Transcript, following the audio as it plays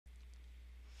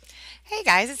Hey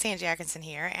guys, it's Angie Atkinson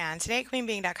here, and today at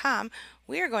QueenBeing.com,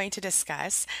 we are going to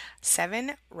discuss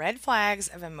 7 red flags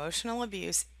of emotional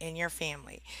abuse in your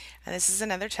family. And this is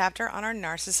another chapter on our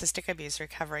narcissistic abuse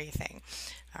recovery thing.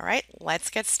 All right, let's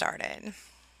get started.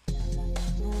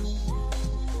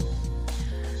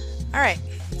 All right,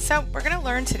 so we're going to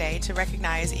learn today to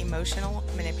recognize emotional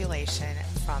manipulation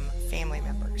from family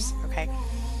members. Okay,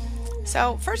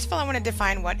 so first of all, I want to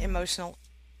define what emotional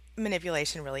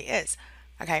manipulation really is.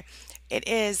 Okay, it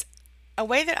is a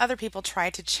way that other people try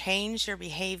to change your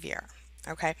behavior.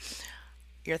 Okay,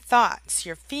 your thoughts,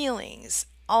 your feelings,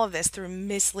 all of this through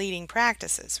misleading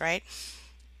practices, right?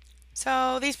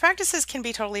 So these practices can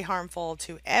be totally harmful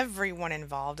to everyone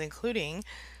involved, including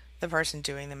the person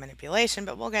doing the manipulation,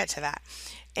 but we'll get to that.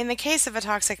 In the case of a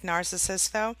toxic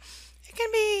narcissist, though, it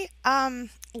can be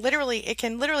it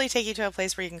can literally take you to a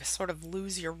place where you can sort of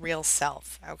lose your real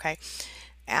self, okay?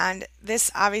 And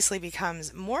this obviously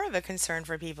becomes more of a concern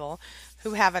for people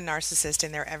who have a narcissist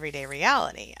in their everyday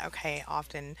reality, okay?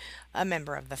 Often a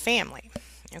member of the family,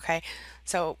 okay?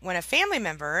 So when a family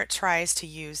member tries to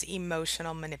use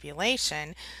emotional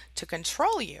manipulation to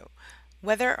control you,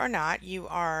 whether or not you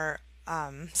are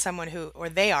someone who, or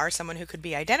they are someone who could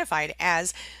be identified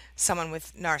as someone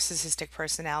with narcissistic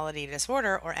personality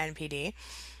disorder or NPD,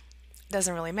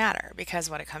 doesn't really matter because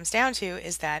what it comes down to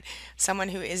is that someone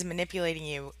who is manipulating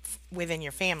you within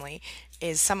your family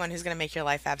is someone who's going to make your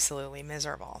life absolutely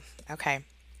miserable. Okay.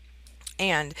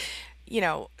 And, you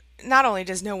know, not only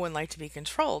does no one like to be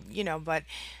controlled, but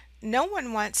no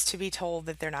one wants to be told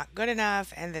that they're not good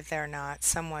enough and that they're not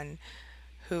someone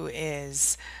who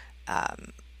is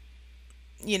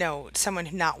someone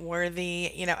not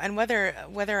worthy, and whether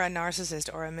a narcissist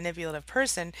or a manipulative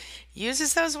person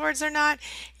uses those words or not,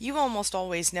 you almost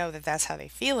always know that that's how they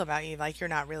feel about you, like you're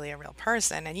not really a real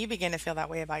person, and you begin to feel that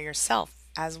way about yourself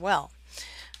as well.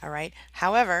 All right.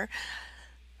 However,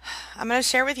 I'm going to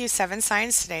share with you 7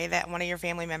 signs today that one of your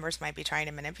family members might be trying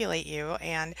to manipulate you,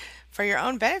 and for your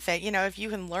own benefit, if you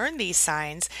can learn these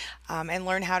signs and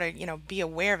learn how to, be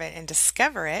aware of it and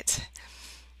discover it,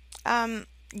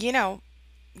 you know,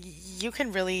 you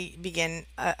can really begin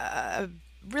a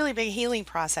really big healing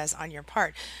process on your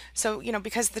part. So,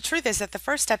 because the truth is that the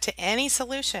first step to any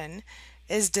solution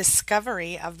is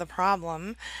discovery of the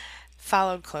problem,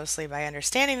 followed closely by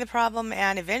understanding the problem,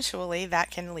 and eventually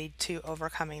that can lead to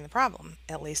overcoming the problem,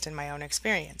 at least in my own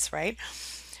experience, right?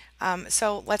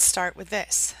 So let's start with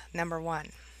this. Number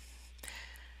one,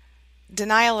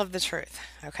 denial of the truth.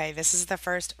 Okay, this is the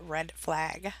first red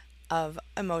flag of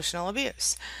emotional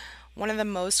abuse. One of the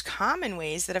most common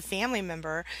ways that a family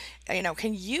member,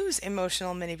 can use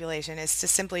emotional manipulation is to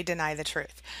simply deny the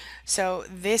truth. So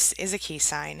this is a key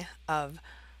sign of,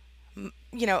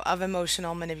 of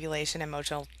emotional manipulation,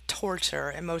 emotional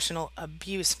torture, emotional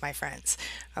abuse, my friends.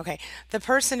 Okay, the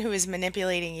person who is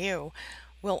manipulating you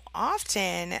will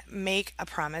often make a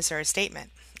promise or a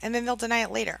statement, and then they'll deny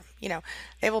it later.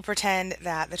 They will pretend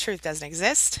that the truth doesn't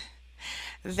exist.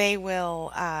 They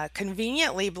will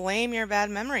conveniently blame your bad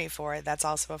memory for it. That's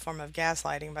also a form of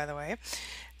gaslighting, by the way.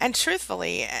 And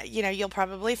truthfully, you'll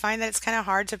probably find that it's kind of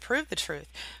hard to prove the truth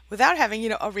without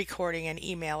having, a recording, an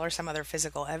email, or some other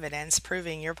physical evidence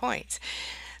proving your point.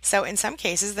 So in some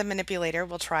cases, the manipulator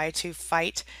will try to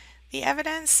fight the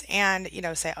evidence and,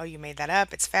 say, oh, you made that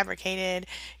up, it's fabricated,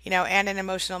 and an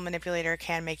emotional manipulator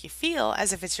can make you feel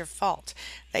as if it's your fault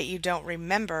that you don't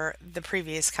remember the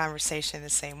previous conversation the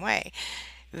same way.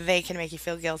 They can make you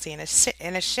feel guilty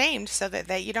and ashamed so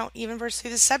that you don't even pursue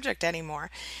the subject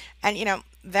anymore. And,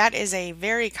 that is a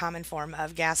very common form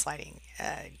of gaslighting.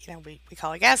 We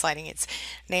call it gaslighting. It's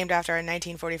named after a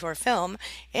 1944 film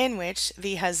in which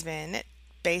the husband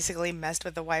basically messed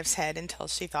with the wife's head until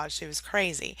she thought she was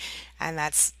crazy. And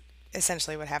that's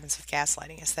essentially what happens with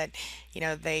gaslighting is that,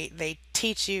 they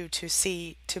teach you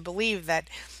to believe that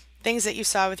things that you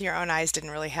saw with your own eyes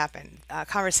didn't really happen.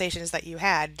 Conversations that you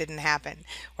had didn't happen,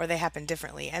 or they happened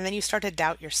differently. And then you start to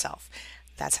doubt yourself.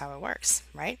 That's how it works,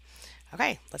 right?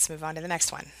 Okay, let's move on to the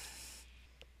next one.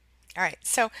 All right,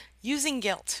 so using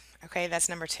guilt. Okay, that's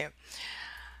number 2.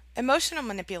 Emotional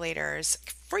manipulators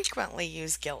frequently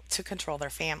use guilt to control their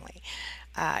family.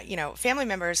 Family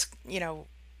members,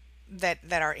 that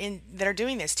are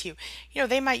doing this to you,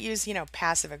 they might use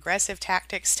passive aggressive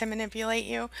tactics to manipulate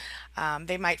you.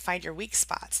 They might find your weak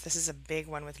spots. This is a big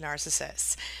one with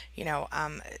narcissists.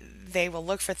 They will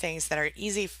look for things that are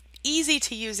easy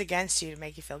to use against you to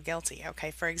make you feel guilty.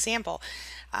 Okay, for example,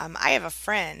 I have a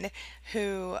friend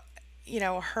who,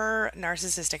 her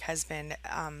narcissistic husband,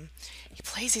 he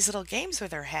plays these little games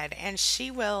with her head, and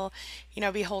she will,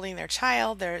 be holding their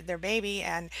child, their baby,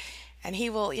 and And he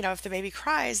will, if the baby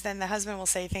cries, then the husband will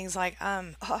say things like,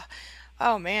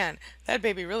 oh man, that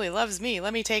baby really loves me.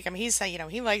 Let me take him. He's saying,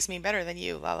 he likes me better than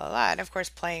you, la la la. And of course,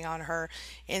 playing on her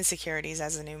insecurities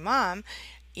as a new mom,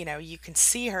 you can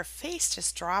see her face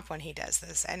just drop when he does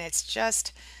this. And it's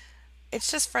just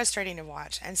frustrating to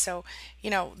watch. And so,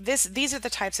 these are the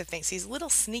types of things, these little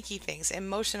sneaky things,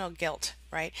 emotional guilt,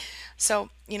 right? So,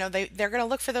 they're going to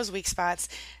look for those weak spots.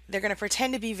 They're going to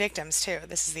pretend to be victims too.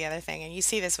 This is the other thing. And you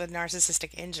see this with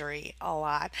narcissistic injury a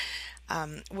lot,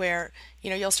 where,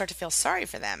 you'll start to feel sorry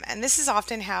for them. And this is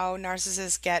often how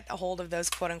narcissists get a hold of those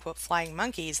quote unquote flying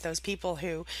monkeys, those people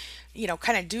who,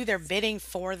 kind of do their bidding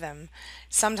for them,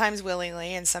 sometimes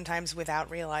willingly and sometimes without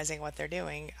realizing what they're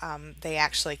doing. They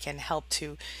actually can help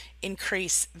to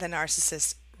increase the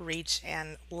narcissist's reach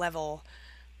and level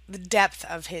the depth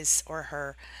of his or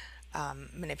her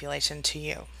manipulation to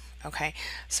you. Okay.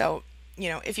 So,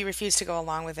 if you refuse to go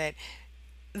along with it,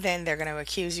 then they're going to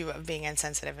accuse you of being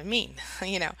insensitive and mean,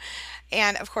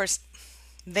 And of course,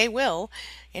 they will,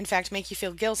 in fact, make you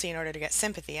feel guilty in order to get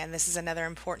sympathy. And this is another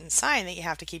important sign that you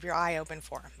have to keep your eye open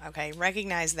for. Okay.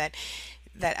 Recognize that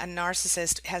a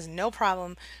narcissist has no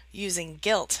problem using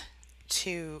guilt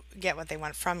to get what they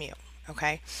want from you.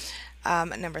 Okay.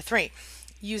 Number three,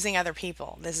 using other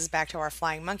people. This is back to our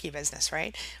flying monkey business,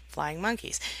 right? Flying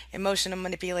monkeys. Emotional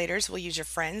manipulators will use your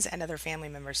friends and other family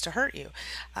members to hurt you.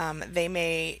 They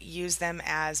may use them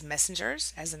as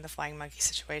messengers, as in the flying monkey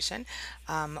situation,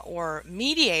 or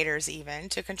mediators even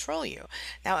to control you.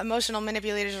 Now, emotional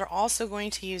manipulators are also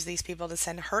going to use these people to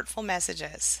send hurtful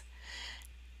messages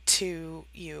to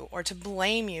you or to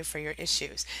blame you for your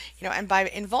issues. And by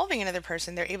involving another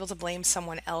person, they're able to blame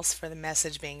someone else for the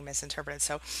message being misinterpreted.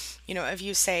 So, if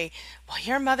you say, well,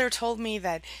 your mother told me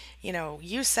that,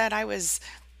 you said I was,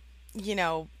 you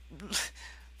know,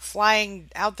 flying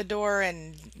out the door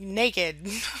and naked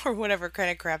or whatever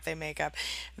kind of crap they make up,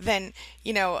 then,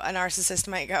 a narcissist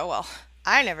might go, well,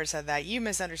 I never said that. You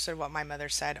misunderstood what my mother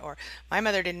said, or my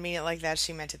mother didn't mean it like that.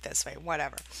 She meant it this way,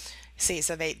 whatever. See,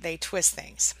 so they twist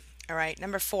things. All right.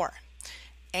 Number 4,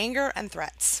 anger and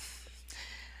threats.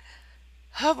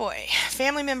 Oh boy.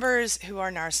 Family members who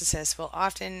are narcissists will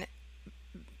often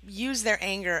use their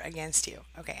anger against you.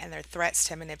 Okay. And their threats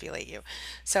to manipulate you.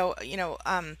 So,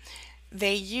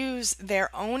 they use their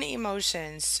own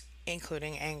emotions,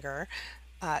 including anger,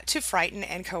 to frighten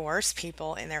and coerce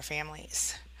people in their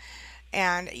families.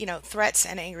 And, threats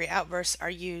and angry outbursts are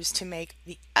used to make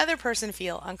the other person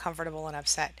feel uncomfortable and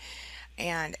upset.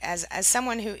 And as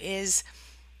someone who is,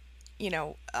 you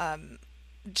know,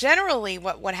 generally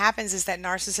what happens is that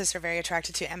narcissists are very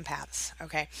attracted to empaths,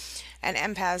 okay? And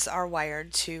empaths are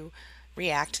wired to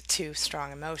react to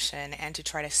strong emotion and to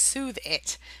try to soothe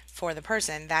it for the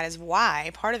person. That is why,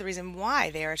 part of the reason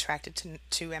why they are attracted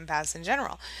to empaths in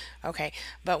general, okay?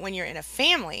 But when you're in a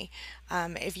family,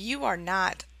 if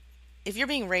you're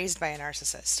being raised by a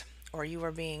narcissist, or you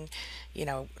are being,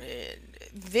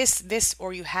 this,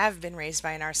 or you have been raised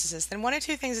by a narcissist, then one of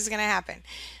two things is going to happen.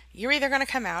 You're either going to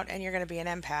come out and you're going to be an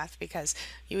empath because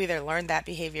you either learned that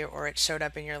behavior or it showed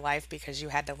up in your life because you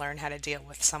had to learn how to deal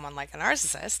with someone like a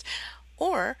narcissist,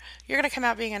 or you're going to come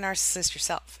out being a narcissist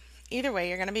yourself. Either way,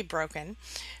 you're going to be broken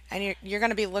and you're going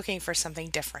to be looking for something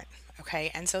different,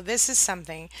 okay? And so this is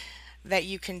something that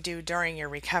you can do during your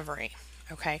recovery,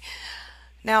 okay?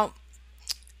 Now,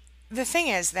 the thing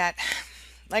is that,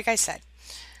 like I said,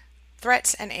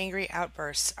 threats and angry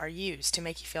outbursts are used to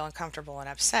make you feel uncomfortable and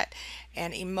upset.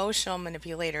 And emotional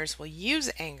manipulators will use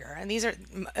anger. And these are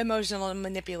emotional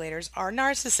manipulators are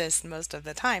narcissists most of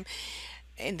the time,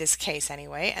 in this case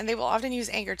anyway. And they will often use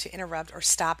anger to interrupt or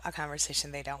stop a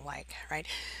conversation they don't like, right?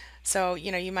 So,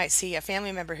 you might see a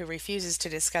family member who refuses to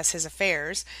discuss his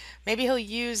affairs. Maybe he'll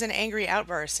use an angry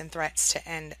outburst and threats to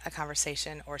end a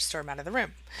conversation or storm out of the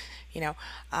room. You know,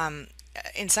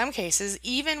 in some cases,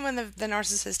 even when the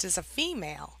narcissist is a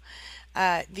female,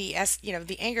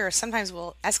 the anger sometimes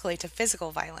will escalate to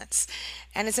physical violence,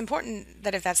 and it's important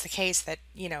that if that's the case, that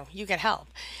you get help.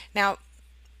 Now,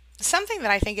 something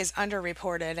that I think is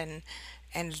underreported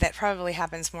and that probably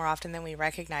happens more often than we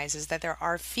recognize is that there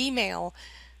are female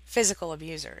physical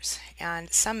abusers,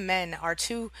 and some men are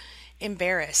too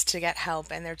embarrassed to get help,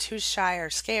 and they're too shy or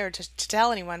scared to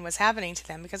tell anyone what's happening to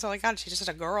them because, oh my God, she's just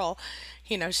a girl,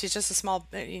 she's just a small,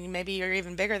 maybe you're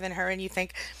even bigger than her, and you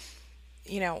think,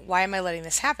 why am I letting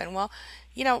this happen? Well,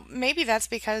 maybe that's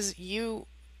because you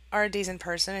are a decent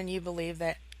person and you believe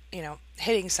that,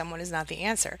 hitting someone is not the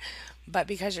answer, but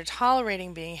because you're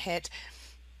tolerating being hit,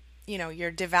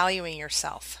 you're devaluing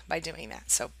yourself by doing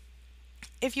that. So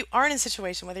if you are in a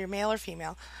situation, whether you're male or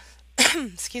female,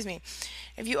 excuse me,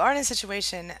 if you are in a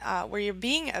situation where you're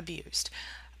being abused,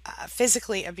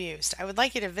 physically abused, I would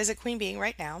like you to visit Queen Being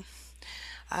right now.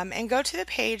 And go to the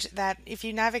page that, if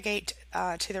you navigate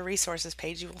to the resources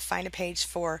page, you will find a page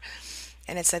for,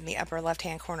 and it's in the upper left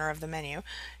hand corner of the menu.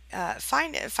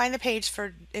 Find the page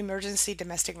for emergency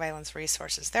domestic violence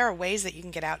resources. There are ways that you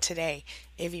can get out today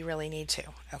if you really need to.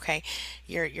 Okay,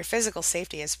 your physical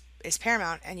safety is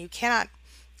paramount, and you cannot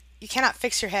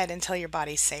fix your head until your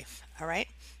body's safe. All right.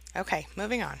 Okay,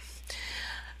 moving on.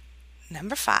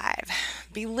 Number five,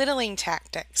 belittling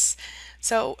tactics.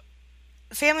 So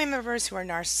family members who are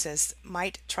narcissists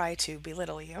might try to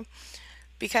belittle you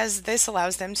because this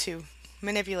allows them to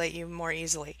manipulate you more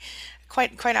easily.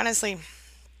 Quite honestly,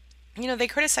 they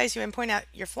criticize you and point out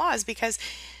your flaws because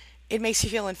it makes you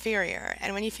feel inferior.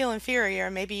 And when you feel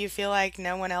inferior, maybe you feel like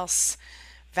no one else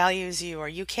values you, or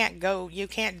you can't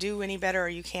do any better, or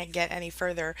you can't get any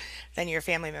further than your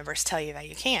family members tell you that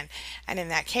you can. And in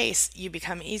that case, you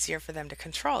become easier for them to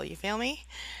control. You feel me?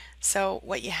 So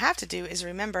what you have to do is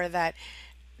remember that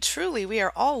truly we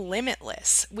are all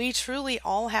limitless. We truly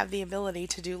all have the ability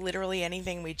to do literally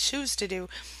anything we choose to do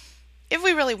if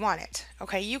we really want it.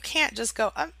 Okay, you can't just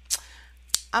go,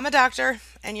 I'm a doctor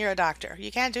and you're a doctor.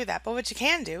 You can't do that. But what you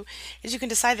can do is you can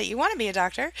decide that you want to be a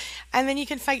doctor, and then you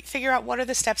can figure out what are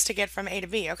the steps to get from A to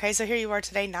B. Okay, so here you are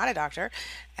today, not a doctor,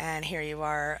 and here you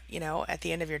are, at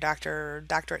the end of your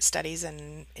doctorate studies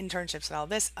and internships and all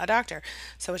this, a doctor.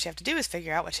 So what you have to do is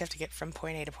figure out what you have to get from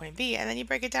point A to point B, and then you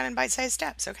break it down in bite-sized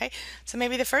steps. Okay, so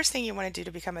maybe the first thing you want to do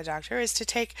to become a doctor is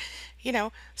to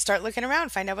start looking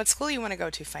around, find out what school you want to go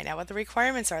to, find out what the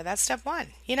requirements are. That's step one.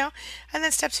 And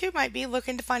then step two might be look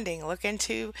into funding, look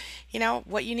into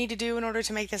what you need to do in order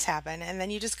to make this happen, and then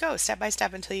you just go step by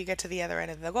step until you get to the other end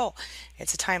of the goal.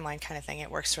 It's a timeline kind of thing. It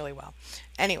works really well.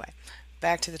 Anyway,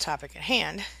 back to the topic at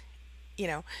hand. you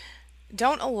know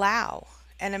don't allow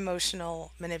an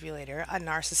emotional manipulator, a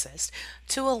narcissist,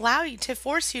 to allow you, to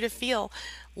force you to feel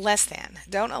less than.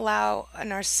 Don't allow a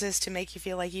narcissist to make you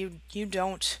feel like you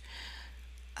don't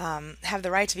have the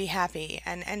right to be happy,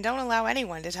 and don't allow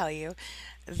anyone to tell you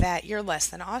that you're less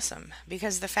than awesome,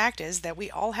 because the fact is that we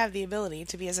all have the ability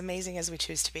to be as amazing as we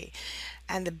choose to be.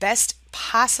 And the best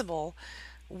possible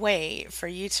way for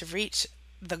you to reach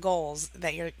the goals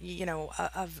that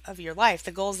of your life,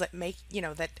 the goals that make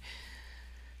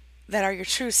that are your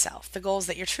true self, the goals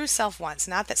that your true self wants,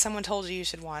 not that someone told you you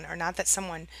should want, or not that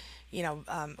someone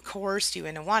coerced you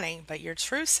into wanting, but your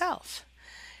true self.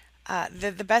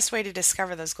 The best way to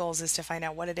discover those goals is to find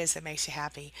out what it is that makes you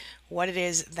happy, what it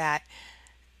is that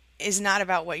is not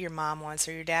about what your mom wants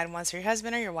or your dad wants or your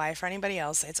husband or your wife or anybody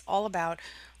else. It's all about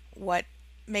what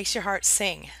makes your heart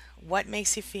sing, what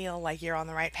makes you feel like you're on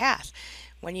the right path.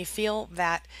 When you feel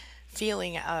that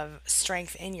feeling of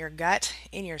strength in your gut,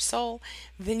 in your soul,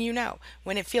 then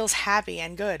when it feels happy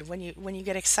and good, when you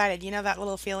get excited, that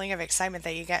little feeling of excitement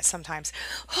that you get sometimes.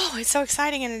 Oh, it's so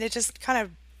exciting, and it just kind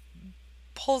of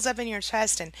pulls up in your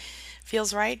chest and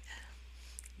feels right.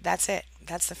 That's it.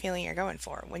 That's the feeling you're going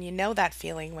for. When you know that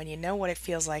feeling, when you know what it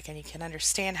feels like, and you can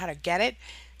understand how to get it,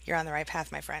 you're on the right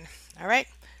path, my friend. All right?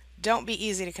 Don't be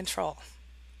easy to control.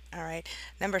 All right?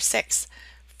 Number 6,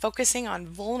 focusing on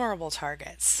vulnerable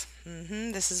targets.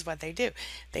 This is what they do.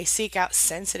 They seek out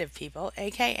sensitive people,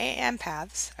 aka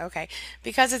empaths, okay,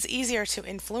 because it's easier to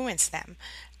influence them.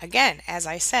 Again, as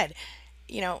I said,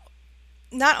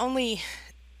 not only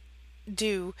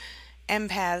do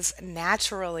empaths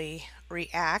naturally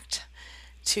react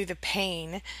to the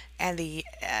pain and the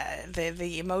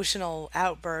emotional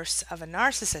outbursts of a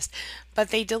narcissist, but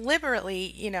they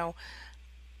deliberately,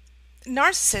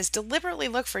 narcissists deliberately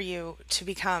look for you to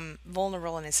become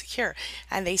vulnerable and insecure,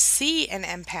 and they see an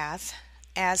empath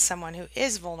as someone who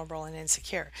is vulnerable and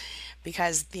insecure,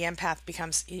 because the empath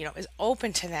becomes, is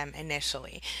open to them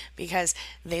initially, because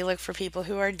they look for people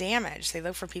who are damaged. They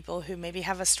look for people who maybe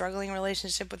have a struggling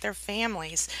relationship with their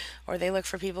families, or they look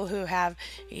for people who have,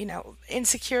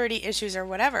 insecurity issues or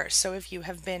whatever. So if you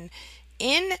have been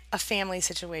in a family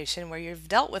situation where you've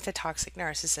dealt with a toxic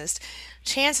narcissist,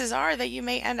 chances are that you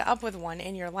may end up with one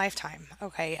in your lifetime.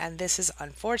 Okay, and this is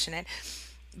unfortunate.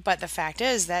 But the fact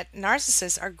is that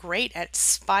narcissists are great at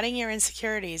spotting your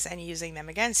insecurities and using them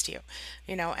against you,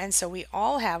 and so we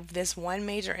all have this one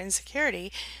major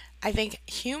insecurity. I think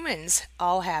humans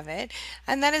all have it,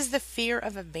 and that is the fear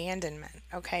of abandonment.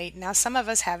 Okay, now some of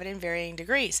us have it in varying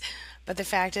degrees, but the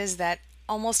fact is that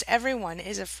almost everyone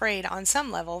is afraid on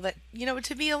some level that,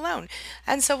 to be alone.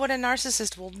 And so what a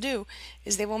narcissist will do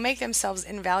is they will make themselves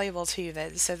invaluable to you,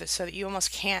 so that you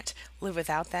almost can't live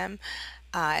without them.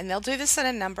 And they'll do this in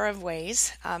a number of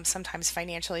ways, sometimes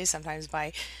financially, sometimes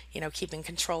by, keeping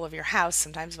control of your house,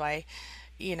 sometimes by,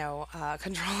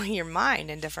 controlling your mind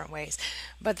in different ways.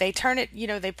 But they turn it,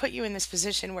 they put you in this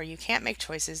position where you can't make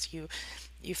choices.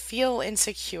 You feel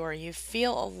insecure, you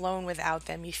feel alone without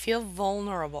them, you feel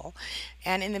vulnerable.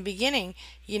 And in the beginning,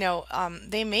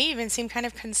 they may even seem kind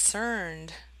of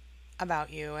concerned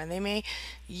about you, and they may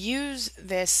use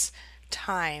this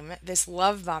time, this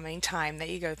love bombing time that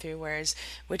you go through,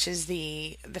 which is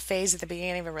the phase at the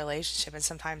beginning of a relationship, and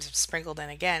sometimes sprinkled in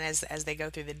again as they go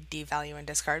through the devalue and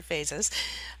discard phases.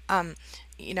 um,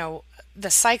 you know, the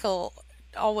cycle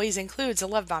always includes a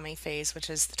love bombing phase, which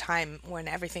is the time when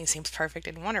everything seems perfect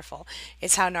and wonderful.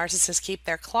 It's how narcissists keep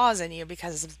their claws in you,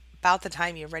 because about the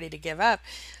time you're ready to give up,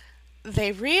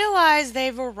 they realize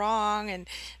they were wrong, and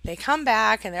they come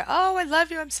back and they're, oh, I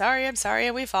love you, I'm sorry,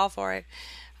 and we fall for it.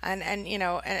 And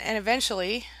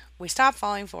eventually we stop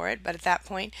falling for it. But at that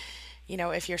point,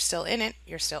 if you're still in it,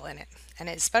 you're still in it. And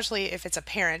especially if it's a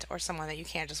parent or someone that you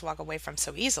can't just walk away from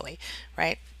so easily,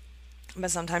 right?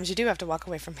 But sometimes you do have to walk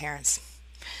away from parents.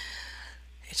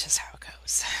 It's just how it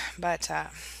goes. But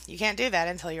you can't do that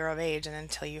until you're of age and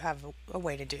until you have a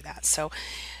way to do that. So,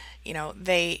 you know,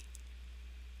 they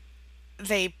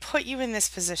they put you in this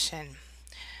position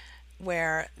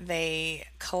where they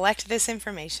collect this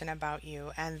information about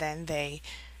you, and then they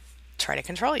try to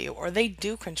control you, or they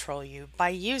do control you by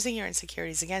using your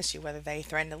insecurities against you, whether they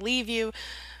threaten to leave you,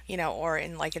 or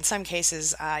in some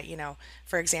cases,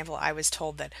 for example, I was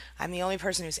told that I'm the only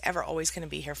person who's ever always going to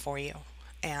be here for you.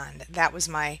 And that was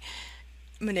my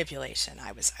manipulation.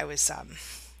 I was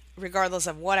regardless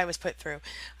of what I was put through,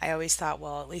 I always thought,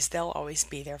 well, at least they'll always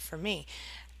be there for me.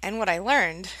 And what I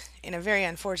learned in a very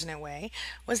unfortunate way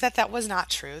was that that was not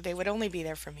true. They would only be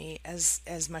there for me as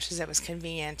much as it was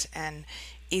convenient and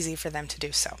easy for them to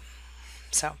do so.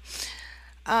 So,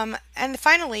 and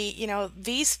finally,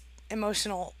 these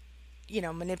emotional,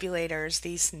 manipulators,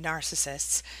 these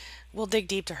narcissists will dig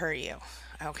deep to hurt you.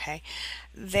 Okay.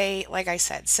 They, like I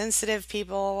said, sensitive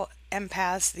people,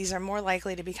 empaths, these are more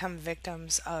likely to become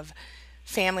victims of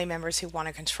family members who want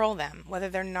to control them, whether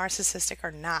they're narcissistic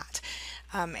or not.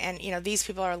 And these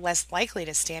people are less likely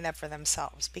to stand up for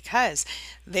themselves because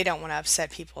they don't want to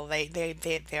upset people. They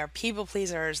are people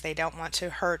pleasers. They don't want to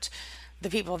hurt the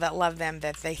people that love them,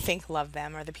 that they think love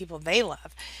them, or the people they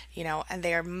love, and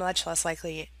they are much less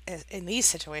likely in these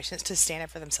situations to stand up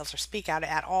for themselves or speak out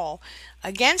at all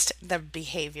against the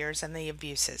behaviors and the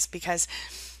abuses because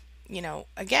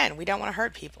again, we don't want to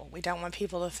hurt people. We don't want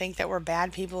people to think that we're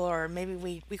bad people, or maybe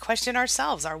we question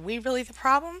ourselves. Are we really the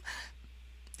problem?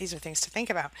 These are things to think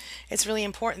about. It's really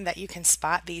important that you can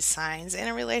spot these signs in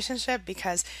a relationship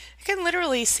because it can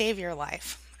literally save your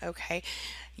life. Okay.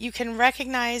 You can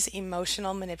recognize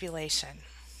emotional manipulation.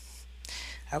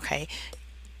 Okay.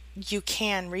 You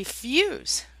can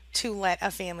refuse to let a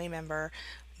family member,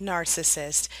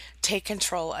 narcissist, take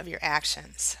control of your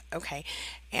actions. Okay.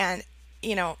 And,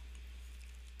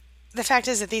 the fact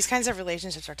is that these kinds of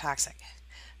relationships are toxic.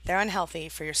 They're unhealthy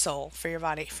for your soul, for your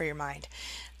body, for your mind.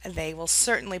 They will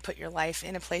certainly put your life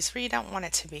in a place where you don't want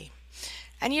it to be.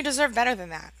 And you deserve better than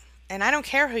that. And I don't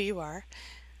care who you are.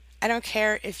 I don't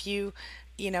care if you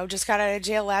just got out of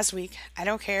jail last week. I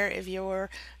don't care if you're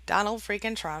Donald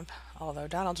freaking Trump, although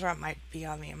Donald Trump might be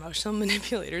on the emotional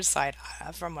manipulator's side,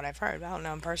 from what I've heard. I don't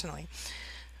know him personally.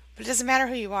 But it doesn't matter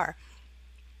who you are.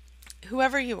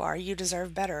 Whoever you are, you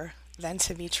deserve better than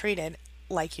to be treated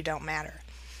like you don't matter.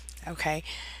 Okay?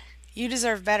 You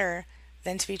deserve better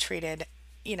than to be treated,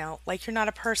 like you're not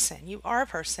a person. You are a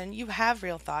person. You have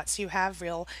real thoughts. You have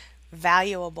real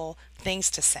valuable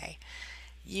things to say.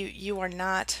 You are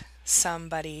not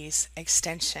somebody's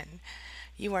extension.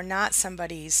 You are not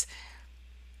somebody's,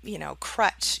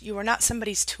 crutch. You are not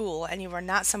somebody's tool, and you are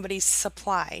not somebody's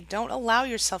supply. Don't allow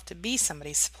yourself to be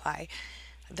somebody's supply.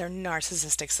 Their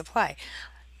narcissistic supply.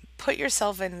 Put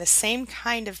yourself in the same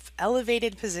kind of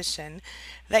elevated position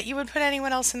that you would put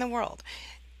anyone else in the world.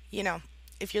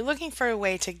 If you're looking for a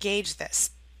way to gauge this,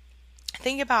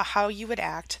 think about how you would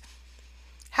act.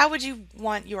 How would you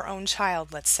want your own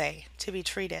child, let's say, to be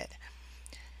treated?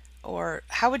 Or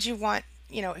how would you want,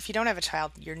 if you don't have a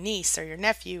child, your niece or your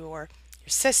nephew or your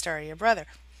sister or your brother?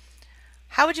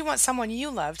 How would you want someone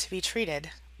you love to be treated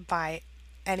by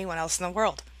anyone else in the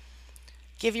world?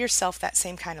 Give yourself that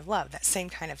same kind of love, that same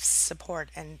kind of support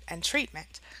and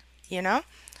treatment. You know?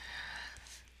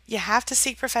 You have to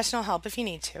seek professional help if you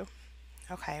need to.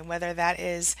 Okay, whether that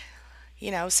is,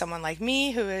 someone like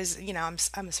me who is,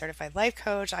 I'm a certified life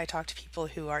coach. I talk to people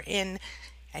who are in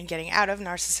and getting out of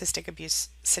narcissistic abuse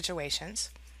situations.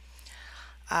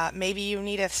 Maybe you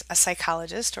need a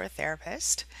psychologist or a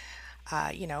therapist.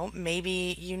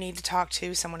 Maybe you need to talk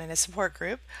to someone in a support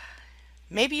group.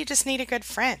 Maybe you just need a good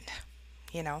friend.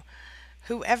 You know,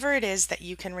 whoever it is that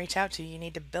you can reach out to, you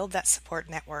need to build that support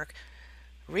network.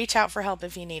 Reach out for help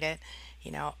if you need it.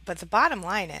 But the bottom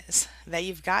line is that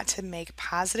you've got to make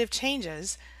positive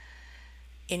changes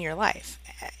in your life,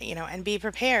 and be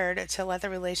prepared to let the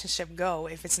relationship go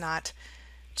if it's not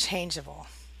changeable.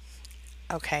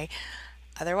 Okay.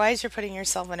 Otherwise, you're putting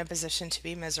yourself in a position to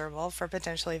be miserable for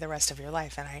potentially the rest of your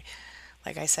life. And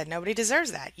like I said, nobody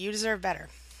deserves that. You deserve better.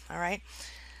 All right.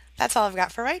 That's all I've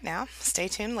got for right now. Stay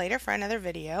tuned later for another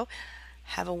video.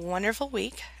 Have a wonderful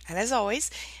week. And as always,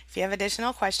 if you have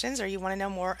additional questions or you want to know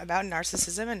more about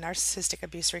narcissism and narcissistic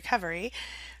abuse recovery,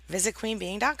 visit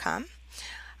queenbeing.com.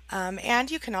 And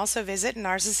you can also visit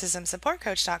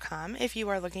narcissismsupportcoach.com if you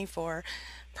are looking for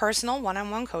personal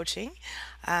one-on-one coaching.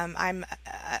 I'm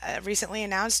recently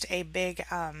announced a big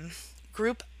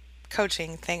group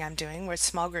coaching thing I'm doing with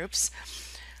small groups.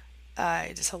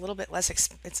 It's a little bit less.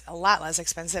 It's a lot less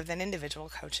expensive than individual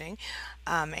coaching,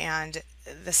 and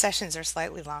the sessions are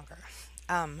slightly longer.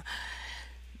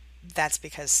 That's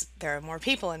because there are more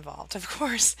people involved, of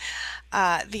course.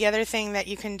 The other thing that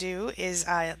you can do is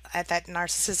at that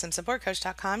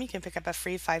narcissismsupportcoach.com, you can pick up a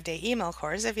free 5-day email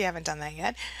course if you haven't done that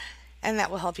yet, and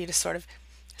that will help you to sort of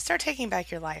start taking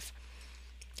back your life.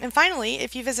 And finally,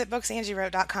 if you visit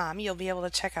booksangiewrote.com, you'll be able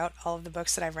to check out all of the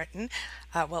books that I've written,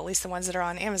 well, at least the ones that are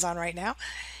on Amazon right now,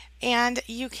 and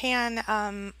you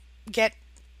can get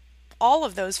all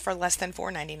of those for less than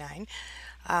 $4.99.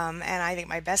 And I think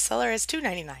my bestseller is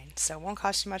 $2.99, so it won't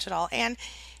cost you much at all. And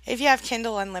if you have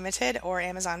Kindle Unlimited or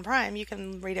Amazon Prime, you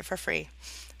can read it for free.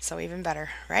 So even better,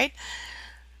 right?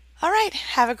 All right.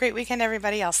 Have a great weekend,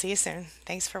 everybody. I'll see you soon.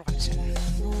 Thanks for watching.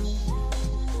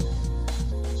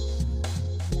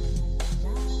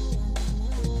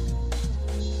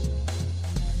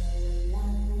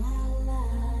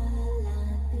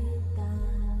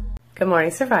 Good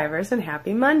morning, survivors, and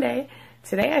happy Monday.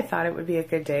 Today I thought it would be a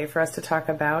good day for us to talk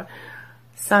about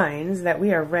signs that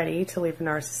we are ready to leave a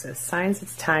narcissist. Signs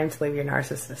it's time to leave your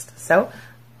narcissist. So,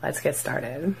 let's get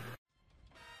started.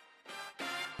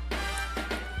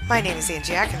 My name is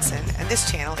Angie Atkinson, and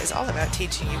this channel is all about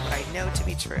teaching you what I know to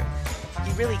be true.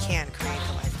 You really can create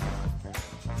the life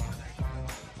you want.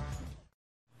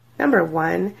 Number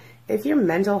 1, if your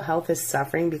mental health is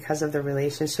suffering because of the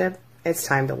relationship, it's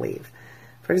time to leave.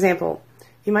 For example,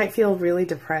 you might feel really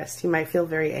depressed. You might feel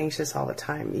very anxious all the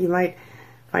time. You might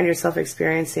find yourself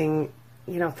experiencing,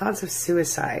 thoughts of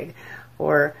suicide,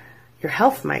 or your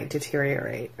health might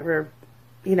deteriorate, or,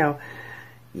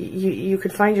 you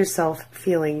could find yourself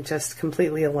feeling just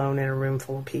completely alone in a room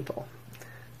full of people.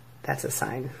 That's a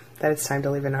sign that it's time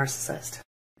to leave a narcissist.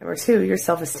 Number 2, your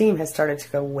self-esteem has started to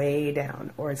go way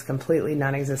down, or it's completely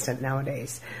non-existent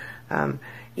nowadays.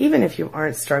 Even if you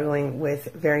aren't struggling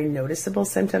with very noticeable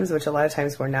symptoms, which a lot of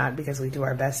times we're not because we do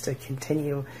our best to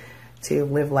continue to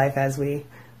live life as we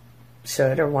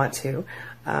should or want to,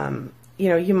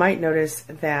 you might notice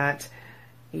that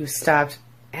you stopped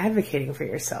advocating for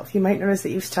yourself. You might notice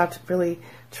that you've stopped really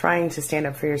trying to stand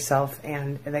up for yourself,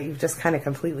 and that you've just kind of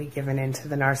completely given in to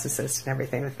the narcissist and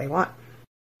everything that they want.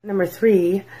 Number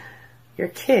 3, your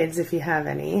kids, if you have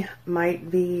any,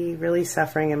 might be really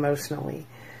suffering emotionally.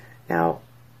 Now,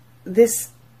 this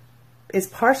is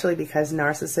partially because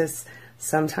narcissists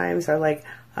sometimes are like,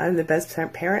 I'm the best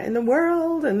parent in the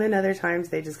world, and then other times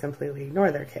they just completely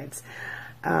ignore their kids.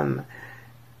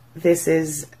 This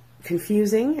is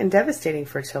confusing and devastating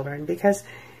for children because,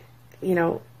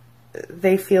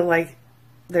 they feel like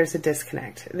there's a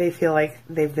disconnect. They feel like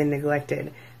they've been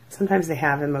neglected. Sometimes they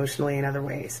have emotionally in other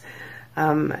ways.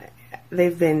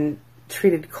 They've been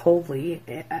treated coldly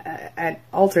at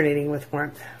alternating with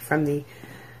warmth from the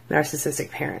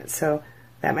narcissistic parent. So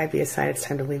that might be a sign it's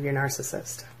time to leave your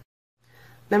narcissist.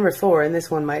 Number 4, and this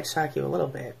one might shock you a little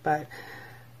bit, but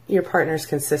your partner's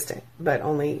consistent, but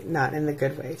only not in the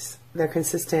good ways. They're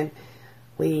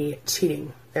consistently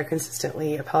cheating. They're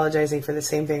consistently apologizing for the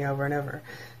same thing over and over.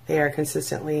 They are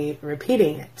consistently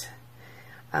repeating it.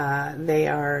 They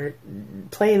are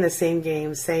playing the same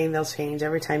game, saying they'll change.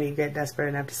 Every time you get desperate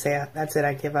enough to say, that's it,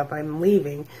 I give up, I'm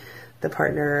leaving, the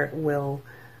partner will,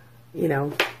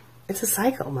 it's a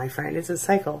cycle, my friend. It's a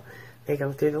cycle. They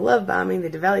go through the love bombing, the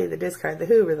devalue, the discard, the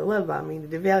hoover, the love bombing,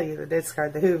 the devalue, the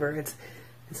discard, the hoover.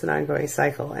 It's an ongoing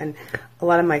cycle. And a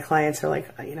lot of my clients are like,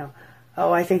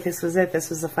 oh, I think this was it. This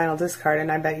was the final discard. And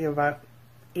I bet you about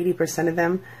 80% of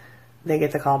them, they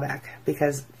get the call back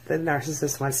because the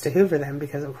narcissist wants to hoover them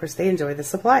because, of course, they enjoy the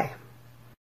supply.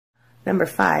 Number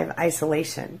 5,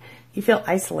 isolation. You feel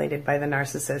isolated by the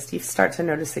narcissist. You start to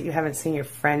notice that you haven't seen your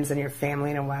friends and your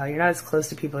family in a while. You're not as close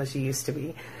to people as you used to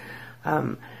be.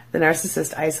 The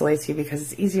narcissist isolates you because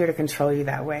it's easier to control you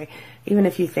that way. Even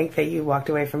if you think that you walked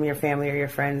away from your family or your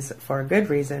friends for a good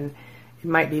reason, it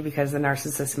might be because the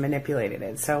narcissist manipulated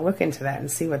it. So look into that and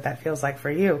see what that feels like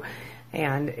for you.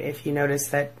 And if you notice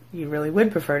that you really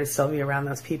would prefer to still be around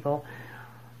those people,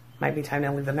 it might be time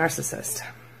to leave the narcissist.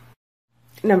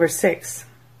 Number 6,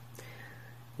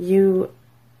 you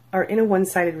are in a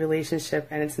one-sided relationship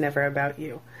and it's never about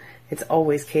you. It's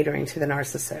always catering to the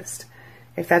narcissist.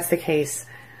 If that's the case,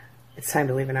 it's time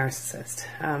to leave a narcissist.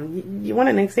 You want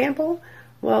an example?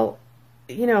 Well,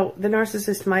 the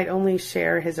narcissist might only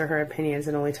share his or her opinions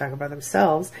and only talk about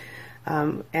themselves.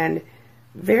 And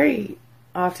very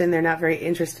often they're not very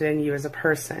interested in you as a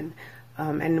person.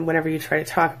 And whenever you try to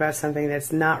talk about something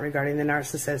that's not regarding the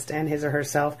narcissist and his or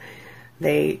herself,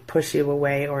 they push you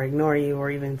away or ignore you or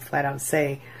even flat out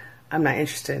say, I'm not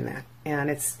interested in that. And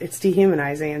it's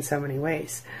dehumanizing in so many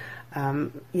ways.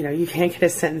 You can't get a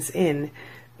sentence in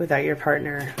without your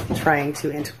partner trying to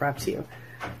interrupt you.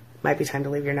 Might be time to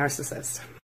leave your narcissist.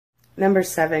 Number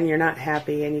 7, you're not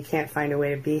happy and you can't find a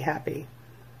way to be happy.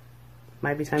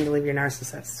 Might be time to leave your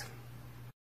narcissist.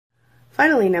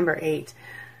 Finally, number 8,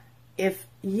 if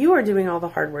you are doing all the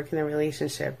hard work in the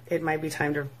relationship, it might be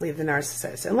time to leave the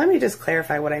narcissist. And let me just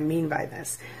clarify what I mean by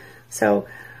this. So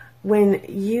when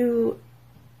you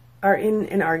are in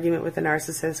an argument with a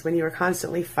narcissist, when you are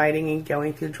constantly fighting and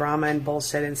going through drama and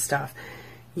bullshit and stuff,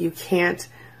 you can't,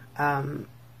 you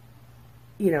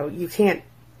can't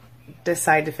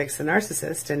decide to fix the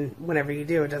narcissist, and whenever you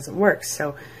do, it doesn't work.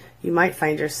 So you might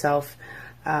find yourself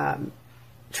trying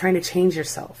to change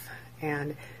yourself.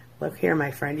 And look here,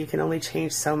 my friend, you can only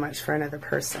change so much for another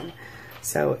person.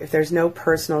 So if there's no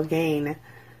personal gain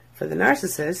for the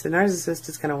narcissist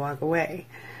is going to walk away.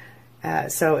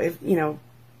 So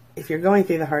if you're going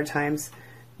through the hard times,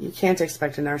 you can't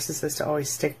expect a narcissist to always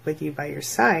stick with you by your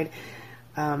side,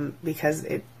 because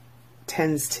it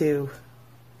tends to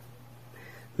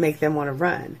make them want to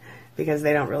run, because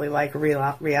they don't really like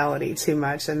reality too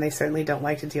much, and they certainly don't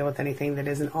like to deal with anything that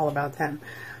isn't all about them.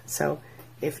 So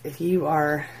if you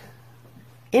are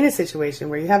in a situation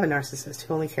where you have a narcissist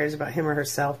who only cares about him or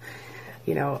herself,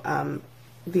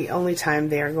 the only time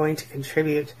they are going to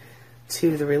contribute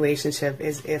to the relationship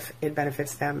is if it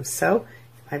benefits them. So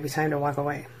it might be time to walk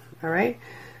away. All right.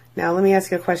 Now let me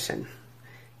ask you a question.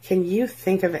 Can you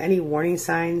think of any warning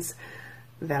signs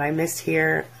that I missed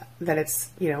here that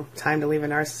it's, time to leave a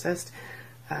narcissist?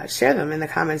 Share them in the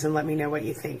comments and let me know what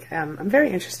you think. I'm very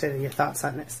interested in your thoughts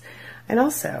on this. And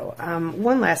also,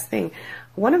 one last thing.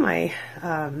 One of my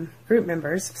group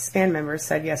members, SPAN members,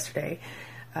 said yesterday,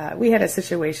 we had a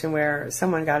situation where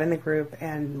someone got in the group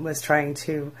and was trying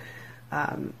to,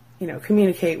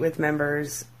 communicate with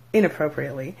members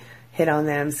inappropriately, hit on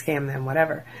them, scam them,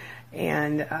 whatever.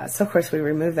 And so, of course, we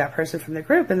removed that person from the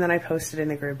group, and then I posted in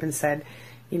the group and said,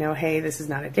 hey, this is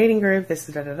not a dating group, this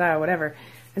is da-da-da, whatever.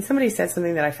 And somebody said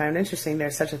something that I found interesting.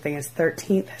 There's such a thing as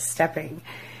 13th stepping.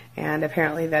 And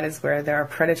apparently that is where there are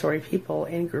predatory people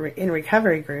in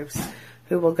recovery groups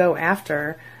who will go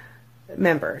after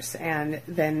members. And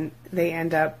then they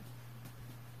end up,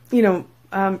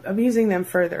 abusing them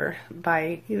further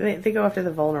by, they go after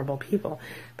the vulnerable people.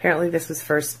 Apparently this was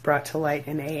first brought to light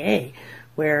in AA,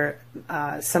 where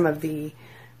some of the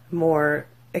more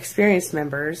experienced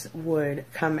members would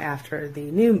come after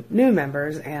the new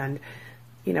members and,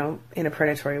 in a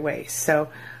predatory way. So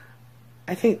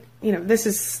I think, this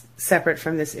is separate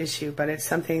from this issue, but it's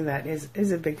something that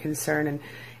is a big concern. And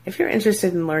if you're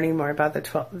interested in learning more about the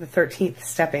 13th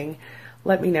stepping,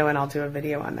 let me know and I'll do a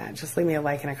video on that. Just leave me a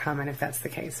like and a comment if that's the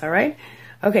case. All right.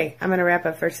 Okay. I'm going to wrap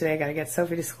up for today. I got to get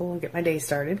Sophie to school and get my day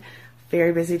started.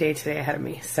 Very busy day today ahead of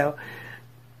me. So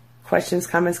questions,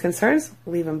 comments, concerns,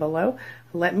 leave them below.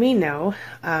 Let me know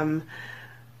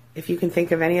if you can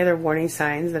think of any other warning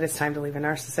signs that it's time to leave a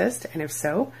narcissist. And if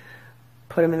so,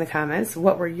 put them in the comments.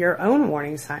 What were your own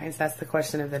warning signs? That's the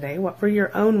question of the day. What were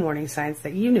your own warning signs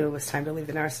that you knew it was time to leave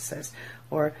the narcissist?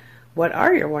 Or what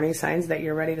are your warning signs that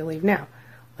you're ready to leave now?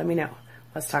 Let me know.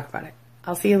 Let's talk about it.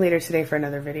 I'll see you later today for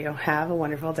another video. Have a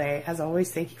wonderful day. As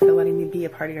always, thank you for letting me be a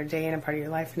part of your day and a part of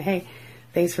your life. And hey,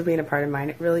 thanks for being a part of mine.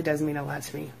 It really does mean a lot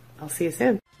to me. I'll see you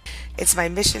soon. It's my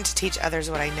mission to teach others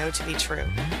what I know to be true.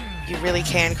 You really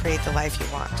can create the life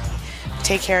you want.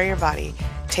 Take care of your body.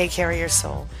 Take care of your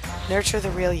soul. Nurture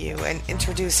the real you and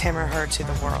introduce him or her to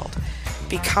the world.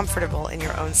 Be comfortable in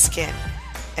your own skin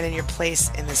and in your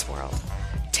place in this world.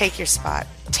 Take your spot.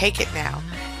 Take it now.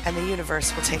 And the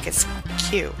universe will take its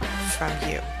cue from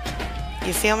you.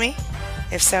 You feel me?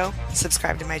 If so,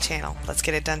 subscribe to my channel. Let's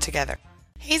get it done together.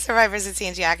 Hey survivors, it's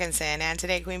Angie Atkinson, and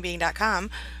today at queenbeing.com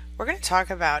we're going to talk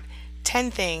about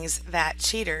 10 things that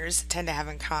cheaters tend to have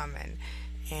in common.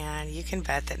 And you can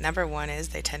bet that number one is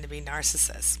they tend to be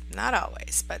narcissists. Not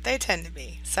always, but they tend to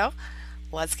be. So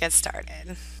let's get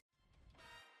started.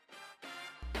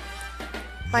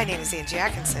 My name is Angie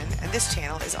Atkinson, and this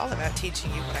channel is all about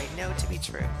teaching you what I know to be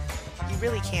true. You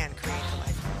really can create the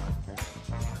life you want.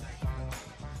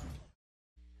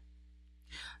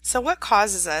 So what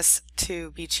causes us to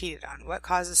be cheated on? What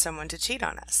causes someone to cheat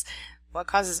on us? What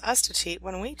causes us to cheat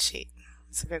when we cheat?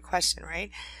 It's a good question, right?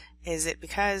 Is it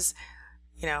because,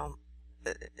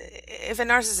 if a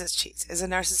narcissist cheats, is a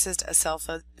narcissist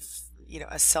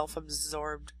a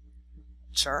self-absorbed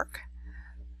jerk?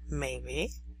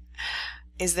 Maybe.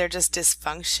 Is there just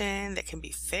dysfunction that can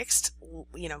be fixed,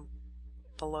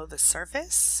 below the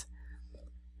surface?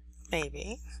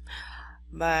 Maybe.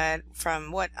 But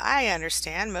from what I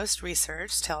understand, most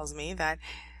research tells me that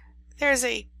there's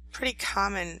a pretty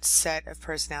common set of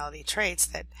personality traits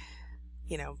that,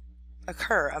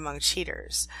 occur among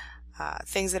cheaters.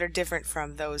 Things that are different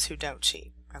from those who don't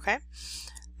cheat, okay?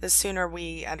 The sooner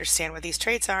we understand what these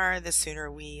traits are, the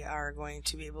sooner we are going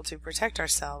to be able to protect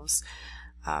ourselves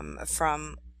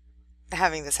from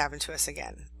having this happen to us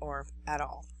again or at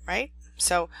all, right?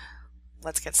 So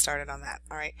let's get started on that.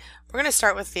 All right, we're going to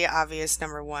start with the obvious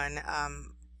number one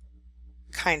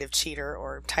kind of cheater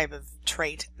or type of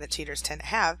trait that cheaters tend to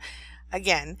have.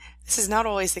 Again, this is not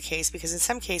always the case because in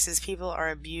some cases people are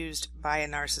abused by a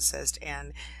narcissist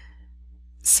and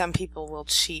some people will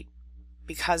cheat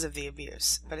because of the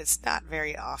abuse, but it's not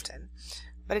very often.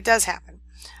 But it does happen.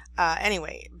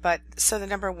 So the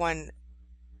number one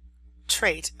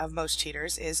trait of most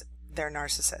cheaters is they're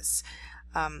narcissists.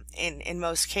 In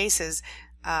most cases,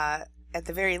 at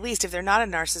the very least, if they're not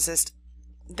a narcissist,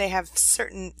 they have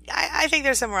certain, I think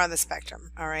they're somewhere on the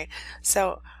spectrum, all right?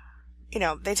 So,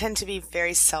 they tend to be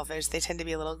very selfish, they tend to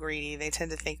be a little greedy, they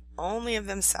tend to think only of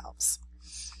themselves.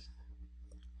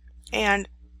 And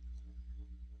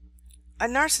a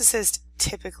narcissist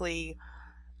typically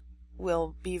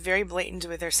will be very blatant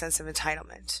with their sense of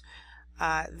entitlement.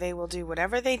 They will do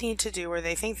whatever they need to do or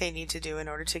they think they need to do in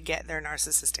order to get their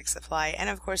narcissistic supply. And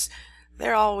of course,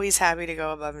 they're always happy to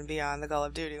go above and beyond the call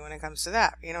of duty when it comes to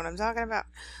that. You know what I'm talking about?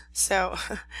 So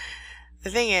the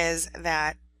thing is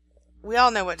that we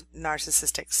all know what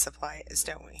narcissistic supply is,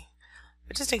 don't we?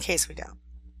 But just in case we don't.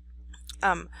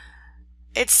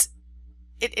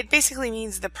 It basically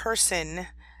means the person,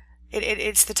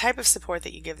 it's the type of support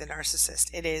that you give the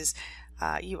narcissist. It is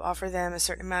you offer them a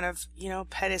certain amount of,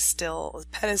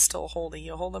 pedestal holding.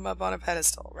 You hold them up on a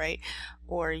pedestal, right?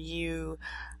 Or you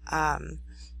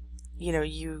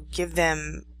give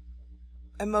them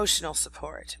emotional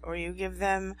support, or you give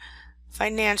them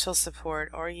financial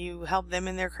support, or you help them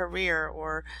in their career,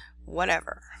 or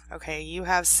whatever. Okay, you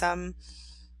have some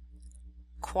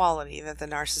quality that the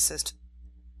narcissist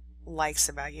likes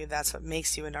about you. That's what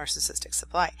makes you a narcissistic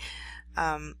supply.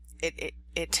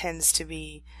 It tends to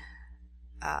be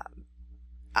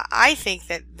I think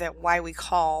that why we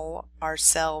call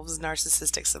ourselves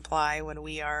narcissistic supply when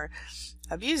we are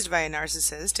abused by a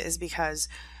narcissist is because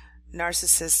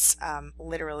narcissists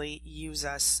literally use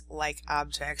us like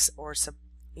objects or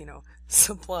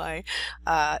supply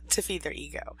to feed their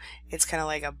ego. It's kind of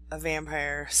like a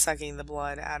vampire sucking the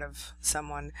blood out of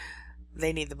someone.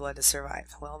 They need the blood to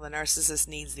survive. Well, the narcissist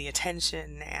needs the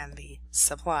attention and the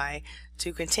supply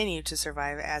to continue to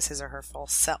survive as his or her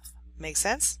false self. Make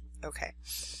sense? Okay.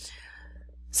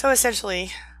 So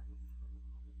essentially,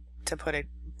 to put it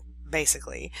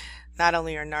basically, not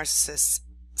only are narcissists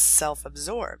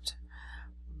self-absorbed,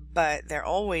 but they're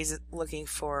always looking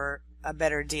for a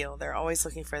better deal. They're always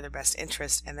looking for their best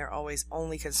interest, and they're always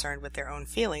only concerned with their own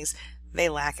feelings. They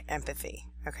lack empathy.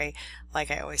 Okay?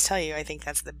 Like I always tell you, I think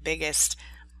that's the biggest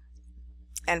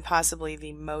and possibly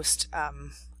the most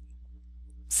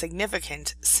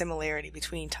significant similarity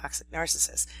between toxic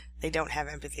narcissists. They don't have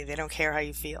empathy. They don't care how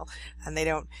you feel. And they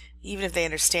don't, even if they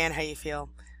understand how you feel,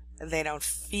 they don't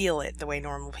feel it the way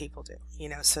normal people do.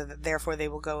 So that therefore they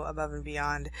will go above and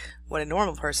beyond what a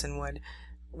normal person would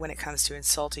when it comes to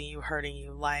insulting you, hurting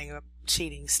you, lying,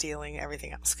 cheating, stealing,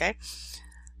 everything else, okay?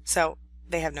 So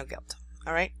they have no guilt,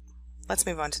 all right? Let's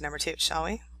move on to number two, shall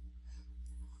we?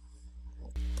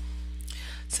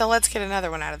 So let's get another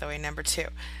one out of the way, number two.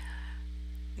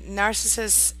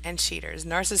 Narcissists and cheaters,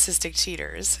 narcissistic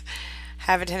cheaters,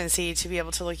 have a tendency to be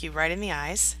able to look you right in the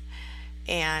eyes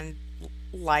and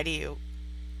lie to you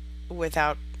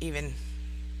without even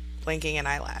blinking an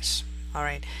eyelash. All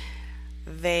right.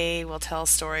 They will tell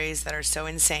stories that are so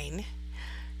insane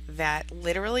that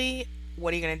literally,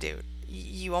 what are you going to do?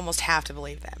 You almost have to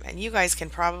believe them. And you guys can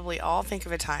probably all think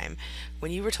of a time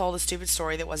when you were told a stupid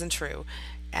story that wasn't true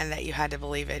and that you had to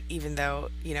believe it even though,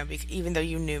 even though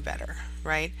you knew better,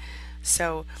 right?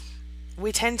 So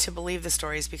we tend to believe the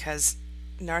stories because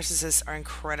narcissists are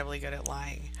incredibly good at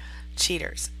lying.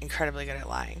 Cheaters, incredibly good at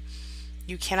lying.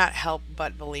 You cannot help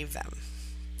but believe them.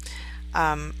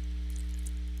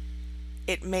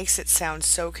 It makes it sound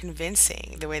so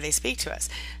convincing the way they speak to us.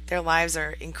 Their lives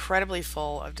are incredibly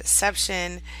full of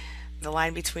deception. The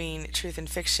line between truth and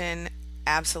fiction,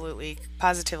 absolutely,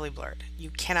 positively blurred.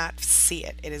 You cannot see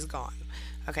it. It is gone.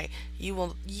 Okay,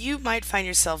 you might find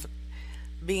yourself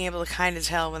being able to kind of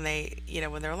tell when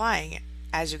when they're lying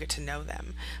as you get to know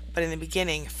them. But in the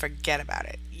beginning, forget about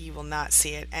it. You will not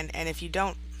see it. And if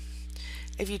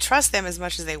you trust them as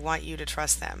much as they want you to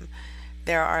trust them,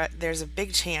 there's a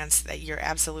big chance that you're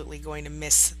absolutely going to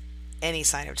miss any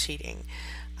sign of cheating.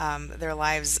 Their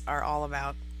lives are all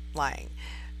about lying.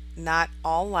 Not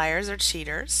all liars are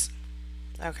cheaters,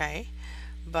 okay?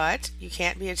 But you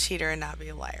can't be a cheater and not be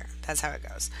a liar. That's how it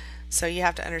goes. So you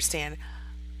have to understand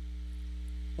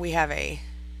we have a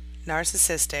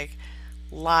narcissistic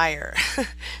liar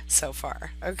so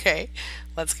far. Okay,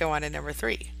 let's go on to number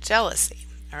three, jealousy.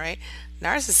 All right,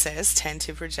 narcissists tend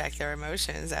to project their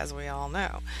emotions, as we all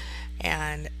know,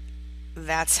 and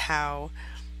that's how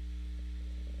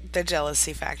the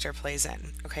jealousy factor plays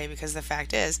in. Okay, because the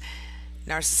fact is,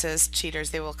 narcissists,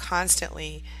 cheaters, they will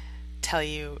constantly tell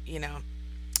you,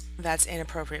 that's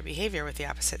inappropriate behavior with the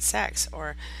opposite sex,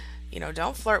 or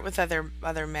don't flirt with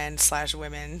other men slash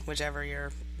women, whichever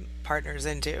your partner's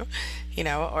into,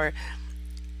 or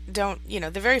don't,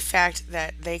 the very fact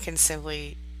that they can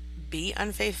simply be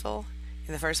unfaithful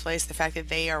in the first place, the fact that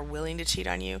they are willing to cheat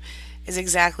on you, is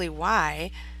exactly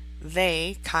why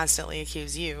they constantly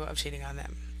accuse you of cheating on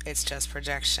them. It's just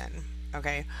projection,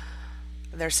 okay?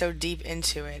 They're so deep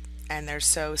into it and they're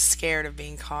so scared of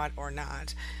being caught or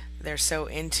not. They're so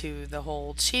into the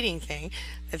whole cheating thing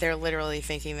that they're literally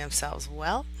thinking themselves,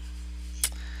 well,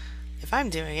 if I'm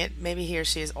doing it, maybe he or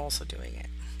she is also doing it.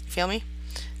 You feel me?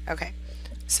 Okay.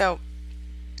 So,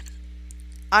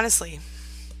 honestly,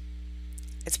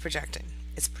 it's projecting.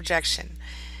 It's projection.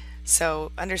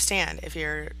 So, understand if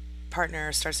your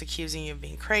partner starts accusing you of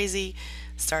being crazy,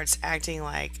 starts acting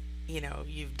like,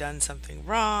 you've done something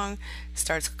wrong,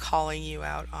 starts calling you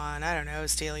out on, I don't know,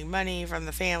 stealing money from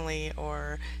the family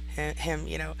or him,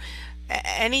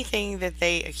 anything that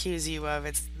they accuse you of,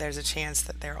 there's a chance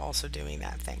that they're also doing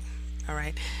that thing. All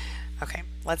right. Okay.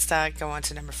 Let's go on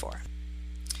to number four.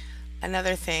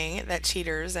 Another thing that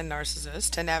cheaters and narcissists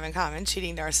tend to have in common,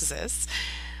 cheating narcissists,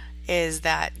 is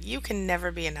that you can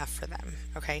never be enough for them.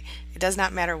 Okay. It does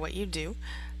not matter what you do.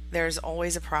 There's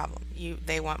always a problem.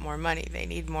 They want more money. They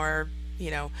need more,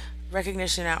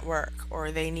 recognition at work,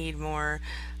 or they need more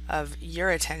of your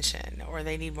attention, or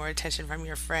they need more attention from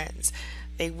your friends.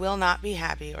 They will not be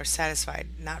happy or satisfied,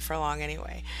 not for long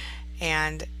anyway.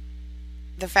 And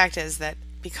the fact is that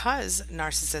because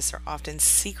narcissists are often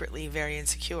secretly very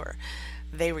insecure,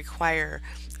 they require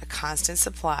a constant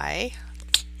supply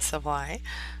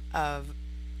of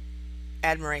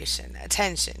admiration,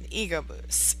 attention, ego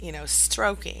boosts,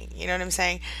 stroking, you know what I'm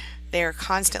saying? They are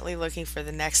constantly looking for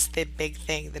the next big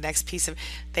thing, the next piece of,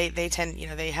 they tend,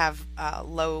 they have a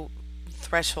low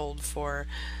threshold for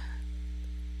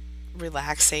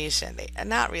relaxation.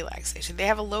 Not relaxation. They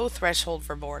have a low threshold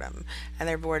for boredom and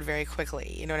they're bored very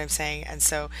quickly. You know what I'm saying? And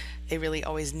so they really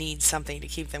always need something to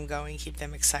keep them going, keep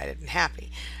them excited and happy.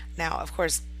 Now, of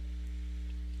course,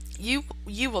 you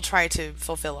will try to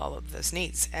fulfill all of those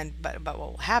needs, but what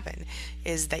will happen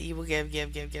is that you will give.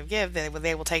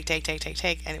 They will take,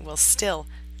 and it will still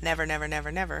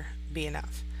never be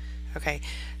enough. Okay,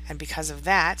 and because of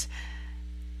that,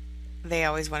 they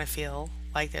always want to feel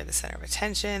like they're the center of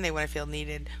attention. They want to feel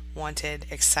needed, wanted,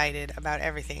 excited about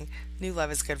everything. New love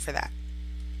is good for that.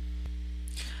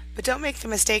 But don't make the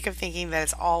mistake of thinking that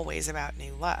it's always about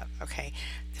new love. Okay,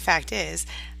 the fact is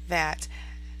that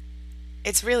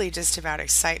it's really just about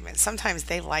excitement. Sometimes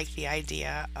they like the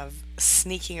idea of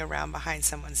sneaking around behind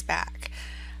someone's back.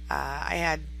 I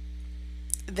had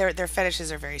their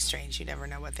fetishes are very strange. You never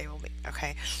know what they will be.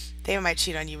 Okay, they might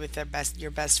cheat on you with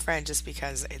your best friend just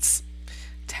because it's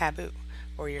taboo,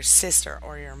 or your sister,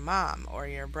 or your mom, or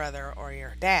your brother, or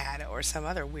your dad, or some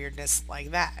other weirdness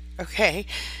like that. Okay,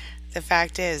 the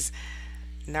fact is,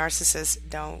 narcissists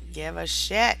don't give a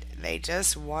shit. They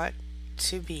just want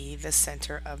to be the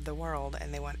center of the world,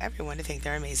 and they want everyone to think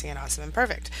they're amazing and awesome and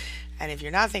perfect. And if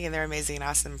you're not thinking they're amazing and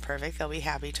awesome and perfect, they'll be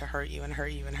happy to hurt you and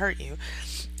hurt you and hurt you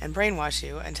and brainwash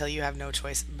you until you have no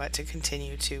choice but to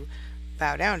continue to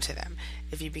bow down to them.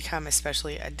 If you become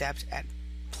especially adept at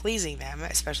pleasing them,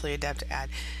 especially adept at,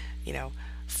 you know,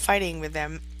 fighting with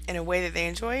them in a way that they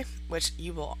enjoy, which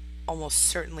you will almost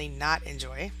certainly not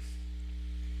enjoy,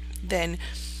 then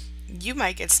you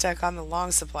might get stuck on the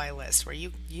long supply list where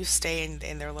you stay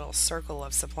in their little circle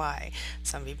of supply.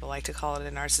 Some people like to call it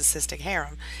a narcissistic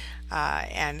harem.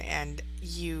 And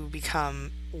you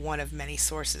become one of many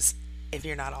sources if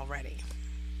you're not already.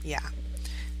 Yeah.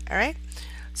 All right.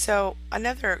 So,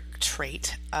 another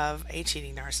trait of a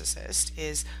cheating narcissist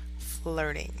is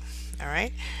flirting. All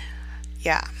right.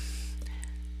 Yeah,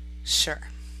 sure.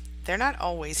 They're not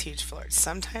always huge flirts.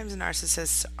 Sometimes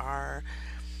narcissists are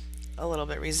a little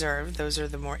bit reserved. Those are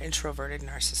the more introverted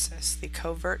narcissists, the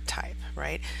covert type,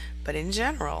 right? But in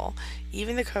general,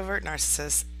 even the covert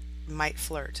narcissist might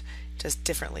flirt just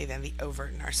differently than the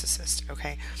overt narcissist,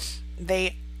 okay?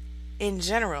 They, in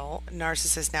general,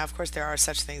 narcissists, now of course there are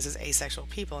such things as asexual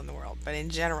people in the world, but in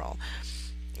general,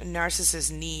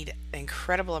 narcissists need an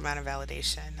incredible amount of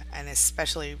validation, and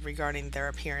especially regarding their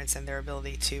appearance and their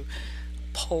ability to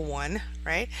pull one,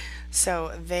 right?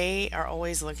 So they are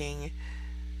always looking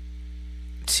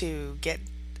to get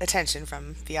attention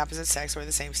from the opposite sex or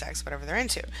the same sex, whatever they're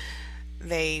into.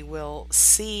 They will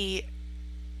see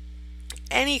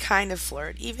any kind of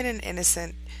flirt, even an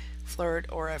innocent flirt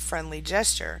or a friendly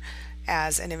gesture,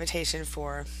 as an invitation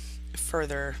for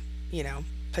further,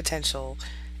 potential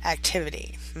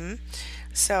activity.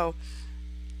 So,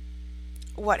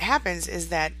 what happens is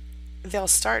that they'll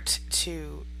start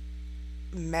to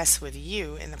mess with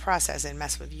you in the process and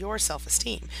mess with your self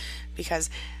esteem because,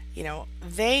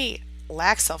 they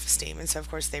lack self esteem, and so of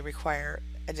course they require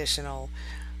additional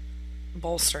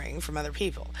bolstering from other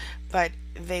people. But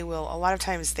a lot of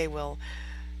times, they will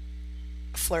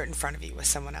flirt in front of you with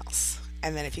someone else.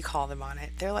 And then if you call them on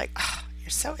it, they're like, oh, you're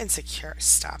so insecure.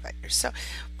 Stop it.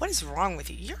 What is wrong with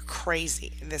you? You're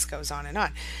crazy. And this goes on and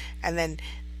on. And then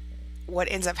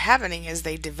what ends up happening is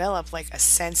they develop like a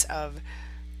sense of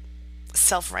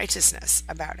self righteousness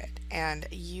about it. And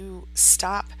you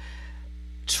stop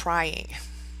trying.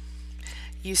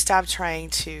 You stop trying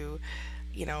to,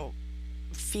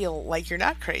 feel like you're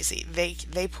not crazy.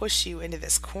 They push you into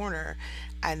this corner,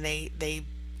 and they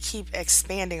keep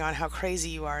expanding on how crazy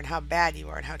you are and how bad you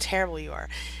are and how terrible you are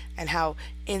and how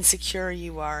insecure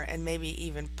you are, and maybe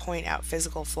even point out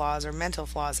physical flaws or mental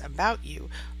flaws about you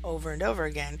over and over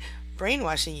again,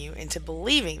 brainwashing you into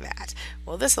believing that.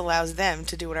 Well, this allows them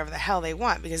to do whatever the hell they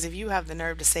want, because if you have the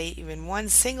nerve to say even one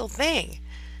single thing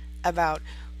about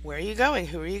where are you going,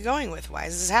 who are you going with, why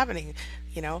is this happening,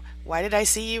 why did I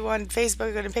see you on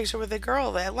Facebook in a picture with a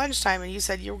girl at lunchtime and you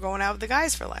said you were going out with the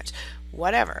guys for lunch,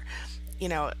 whatever,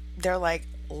 they're like,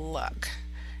 look,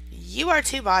 you are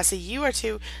too bossy, you are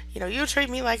too, you treat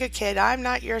me like a kid, I'm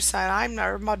not your son, I'm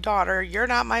not my daughter, you're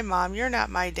not my mom, you're not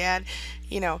my dad,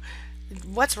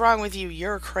 what's wrong with you,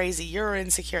 you're crazy, you're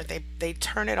insecure. They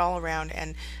turn it all around,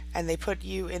 and they put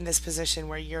you in this position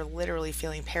where you're literally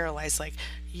feeling paralyzed, like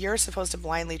you're supposed to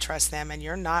blindly trust them and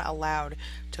you're not allowed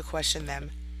to question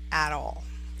them at all.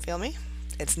 Feel me?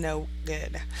 It's no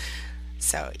good.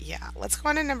 So yeah, let's go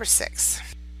on to number 6.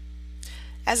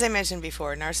 As I mentioned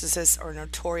before, narcissists are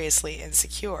notoriously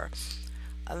insecure.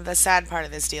 The sad part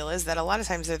of this deal is that a lot of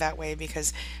times they're that way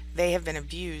because they have been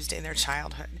abused in their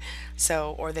childhood.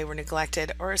 So, or they were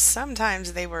neglected, or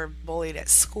sometimes they were bullied at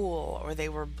school, or they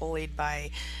were bullied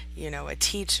by, a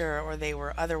teacher, or they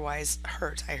were otherwise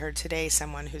hurt. I heard today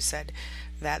someone who said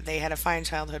that they had a fine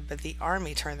childhood, but the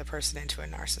army turned the person into a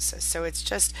narcissist. So it's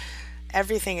just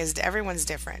everyone's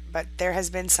different, but there has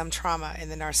been some trauma in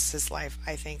the narcissist's life,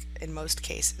 I think, in most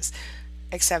cases,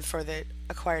 except for the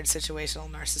acquired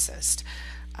situational narcissist.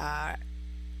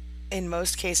 In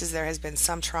most cases, there has been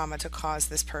some trauma to cause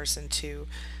this person to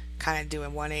kind of do a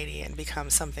 180 and become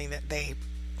something that they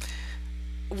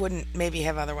wouldn't maybe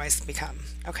have otherwise become.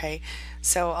 Okay,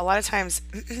 so a lot of times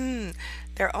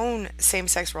their own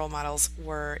same-sex role models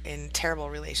were in terrible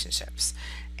relationships,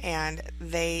 and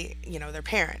they, their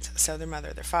parents, so their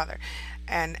mother, their father,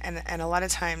 and a lot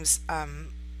of times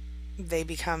they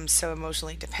become so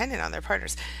emotionally dependent on their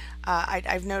partners.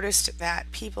 I've noticed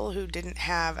that people who didn't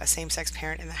have a same-sex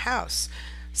parent in the house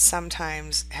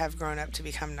sometimes have grown up to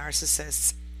become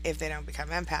narcissists if they don't become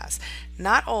empaths.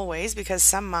 Not always, because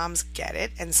some moms get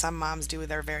it, and some moms do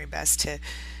their very best to,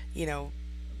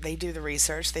 they do the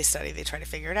research, they study, they try to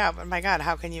figure it out. But my God,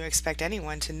 how can you expect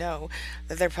anyone to know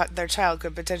that their child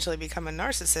could potentially become a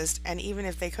narcissist? And even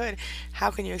if they could,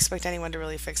 how can you expect anyone to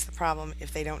really fix the problem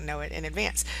if they don't know it in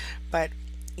advance? But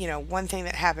one thing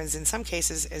that happens in some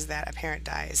cases is that a parent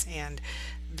dies and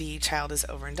the child is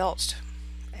overindulged.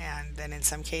 and then in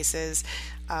some cases,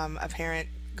 a parent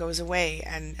goes away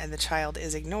and the child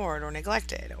is ignored or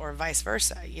neglected, or vice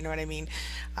versa. You know what I mean?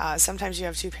 Sometimes you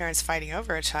have two parents fighting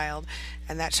over a child,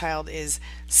 and that child is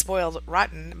spoiled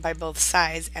rotten by both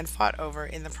sides and fought over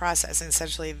in the process. And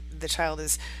essentially, the child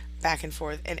is back and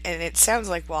forth. And it sounds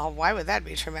like, well, why would that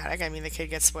be traumatic? I mean, the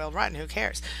kid gets spoiled rotten. Who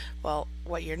cares? Well,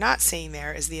 what you're not seeing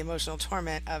there is the emotional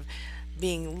torment of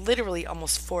being literally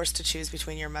almost forced to choose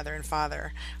between your mother and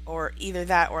father, or either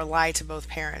that or lie to both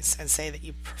parents and say that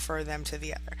you prefer them to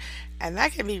the other. And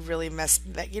that can be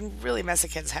that can really mess a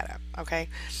kid's head up, okay?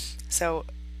 So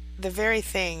the very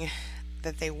thing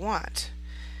that they want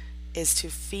is to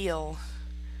feel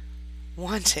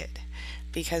wanted,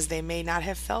 because they may not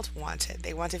have felt wanted.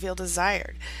 They want to feel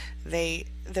desired. The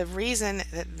reason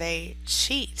that they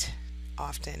cheat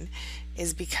often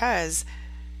is because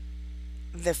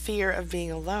the fear of being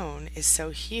alone is so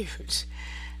huge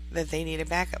that they need a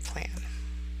backup plan.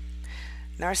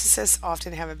 Narcissists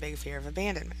often have a big fear of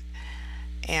abandonment.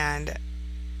 And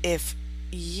if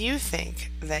you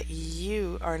think that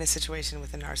you are in a situation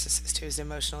with a narcissist who is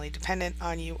emotionally dependent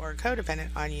on you or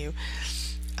codependent on you,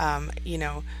 you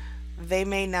know, they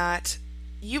may not,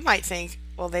 you might think,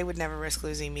 well, they would never risk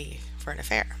losing me for an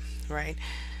affair, right?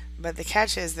 But the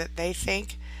catch is that they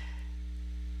think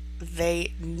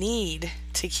they need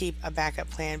to keep a backup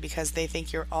plan because they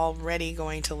think you're already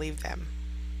going to leave them.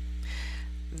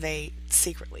 They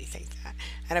secretly think that.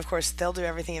 And of course, they'll do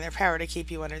everything in their power to keep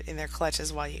you in their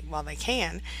clutches while they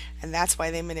can, and that's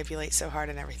why they manipulate so hard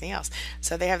and everything else.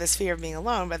 So they have this fear of being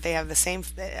alone, but they have the same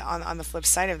on the flip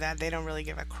side of that, they don't really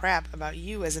give a crap about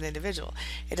you as an individual.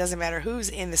 It doesn't matter who's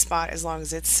in the spot as long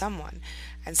as it's someone.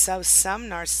 And so some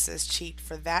narcissists cheat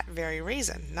for that very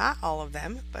reason. Not all of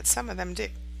them, but some of them do.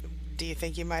 Do you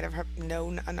think you might have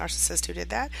known a narcissist who did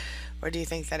that? Or do you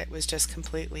think that it was just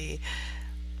completely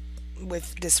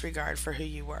with disregard for who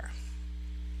you were?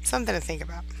 Something to think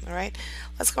about, all right?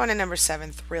 Let's go on to number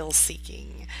 7, thrill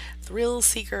seeking. Thrill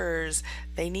seekers,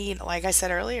 they need, like I said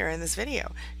earlier in this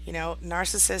video, you know,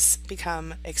 narcissists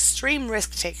become extreme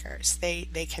risk takers.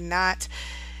 They cannot,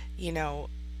 you know,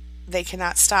 they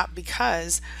cannot stop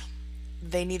because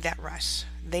they need that rush.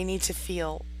 They need to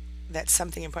feel that's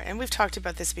something important. And we've talked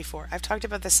about this before. I've talked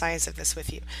about the science of this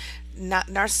with you.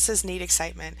 Narcissists need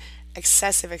excitement,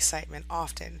 excessive excitement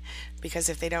often, because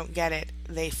if they don't get it,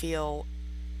 they feel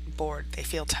bored, they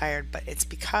feel tired, but it's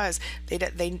because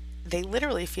they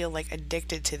literally feel like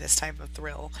addicted to this type of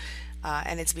thrill.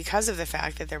 And it's because of the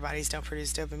fact that their bodies don't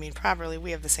produce dopamine properly.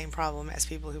 We have the same problem as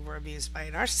people who were abused by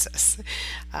a narcissist.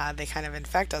 They kind of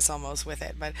infect us almost with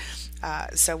it. But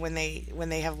so when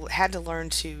they have had to learn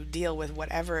to deal with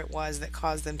whatever it was that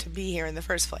caused them to be here in the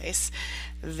first place,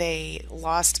 they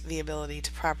lost the ability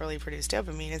to properly produce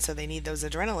dopamine, and so they need those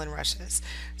adrenaline rushes.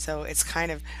 So it's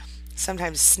kind of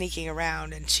sometimes sneaking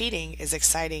around and cheating is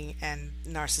exciting, and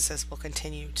narcissists will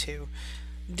continue to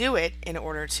do it in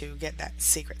order to get that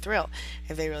secret thrill.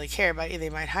 If they really care about you, they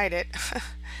might hide it,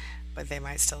 but they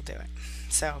might still do it.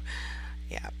 So,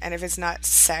 yeah. And if it's not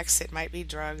sex, it might be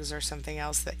drugs or something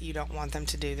else that you don't want them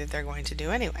to do that they're going to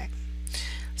do anyway.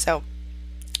 So,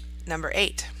 number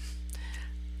 8,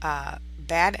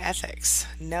 bad ethics,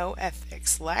 no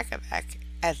ethics, lack of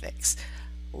ethics,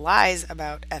 lies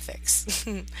about ethics.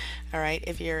 All right.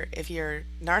 If your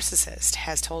narcissist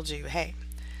has told you, hey,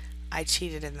 I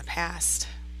cheated in the past,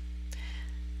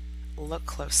 look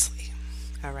closely,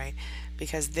 all right?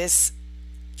 Because this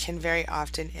can very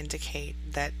often indicate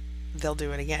that they'll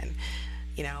do it again.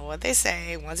 You know, what they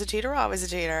say, once a cheater, always a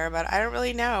cheater, but I don't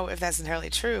really know if that's entirely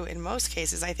true. In most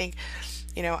cases, I think,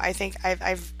 you know,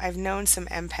 I've known some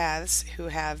empaths who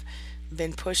have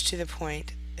been pushed to the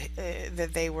point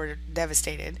that they were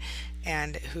devastated,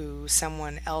 and who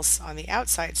someone else on the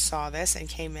outside saw this and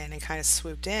came in and kind of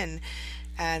swooped in,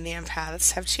 and the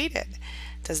empaths have cheated.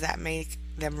 Does that make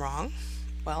them wrong?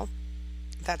 Well,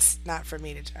 that's not for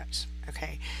me to judge,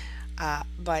 okay?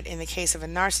 But in the case of a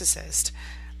narcissist,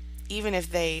 even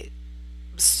if they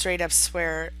straight up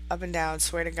swear up and down,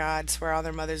 swear to God, swear on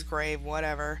their mother's grave,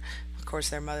 whatever. Of course,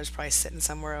 their mother's probably sitting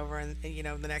somewhere over in, you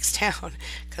know, the next town,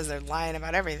 because they're lying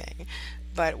about everything.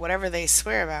 But whatever they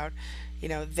swear about, you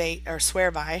know, or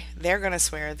swear by, they're going to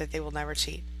swear that they will never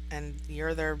cheat, and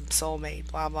you're their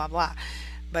soulmate, blah, blah, blah.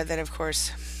 But then, of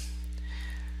course,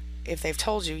 if they've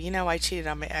told you, you know, I cheated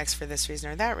on my ex for this reason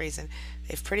or that reason,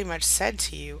 they've pretty much said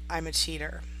to you, I'm a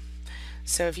cheater.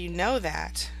 So if you know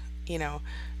that, you know,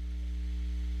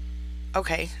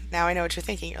 okay, now I know what you're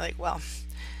thinking. You're like, well,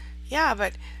 Yeah,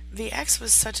 but the ex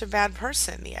was such a bad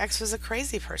person. The ex was a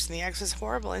crazy person. The ex was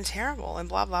horrible and terrible and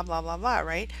blah, blah, blah, blah, blah,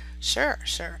 right? Sure,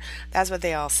 sure. That's what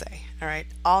they all say, all right?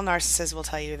 All narcissists will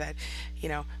tell you that,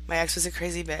 my ex was a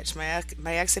crazy bitch.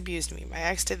 My ex abused me. My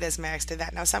ex did this. My ex did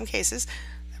that. Now, some cases,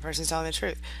 that person's telling the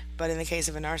truth. But in the case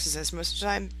of a narcissist,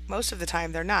 most of the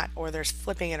time they're not, or they're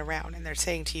flipping it around and they're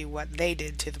saying to you what they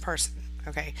did to the person,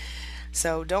 okay?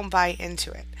 So don't buy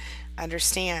into it.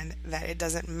 Understand that it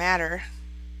doesn't matter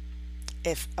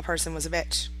if a person was a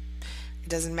bitch. It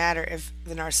doesn't matter if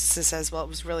the narcissist says, well, it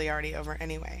was really already over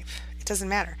anyway. It doesn't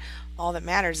matter. All that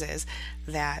matters is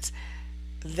that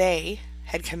they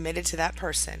had committed to that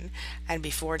person, and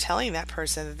before telling that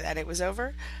person that it was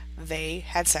over, they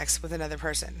had sex with another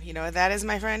person. You know what that is,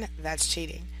 my friend? That's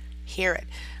cheating. Hear it.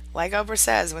 Like Oprah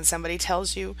says, when somebody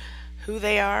tells you who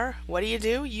they are, what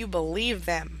do? You believe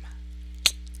them.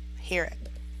 Hear it.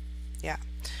 Yeah.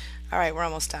 All right, we're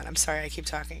almost done. I'm sorry, I keep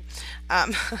talking.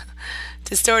 Um,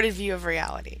 distorted view of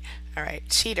reality. All right,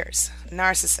 cheaters,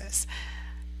 narcissists.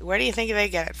 Where do you think they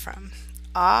get it from?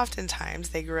 Oftentimes,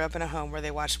 they grew up in a home where they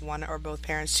watched one or both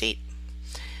parents cheat.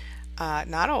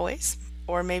 Not always.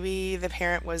 Or maybe the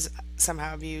parent was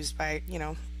somehow abused by,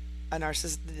 a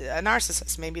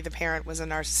narcissist. Maybe the parent was a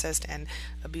narcissist and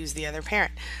abused the other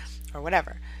parent, or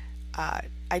whatever.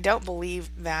 I don't believe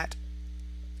that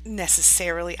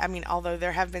necessarily. I mean, although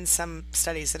there have been some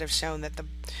studies that have shown that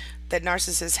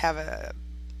narcissists have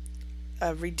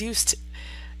a reduced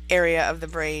area of the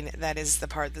brain that is the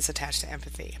part that's attached to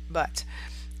empathy. But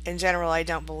in general, I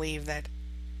don't believe that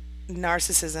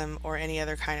narcissism or any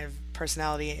other kind of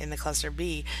personality in the cluster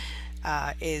B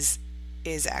is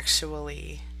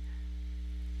actually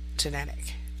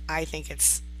genetic. I think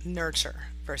it's nurture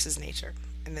versus nature.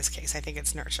 In this case, I think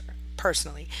it's nurture.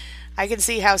 Personally, I can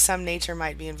see how some nature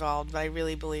might be involved, but I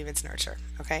really believe it's nurture.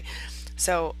 Okay,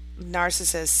 so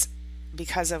narcissists,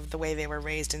 because of the way they were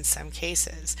raised in some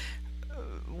cases,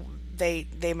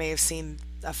 they may have seen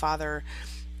a father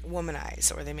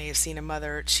womanize, or they may have seen a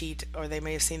mother cheat, or they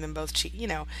may have seen them both cheat.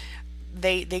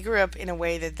 They grew up in a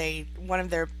way that one of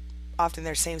their often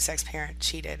their same sex parent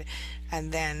cheated,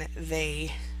 and then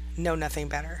they know nothing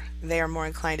better. They are more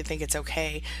inclined to think it's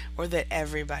okay, or that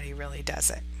everybody really does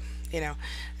it. And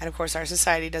of course, our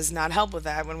society does not help with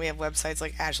that when we have websites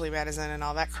like Ashley Madison and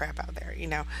all that crap out there.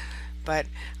 But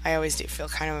I always do feel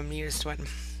kind of amused when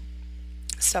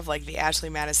stuff like the Ashley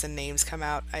Madison names come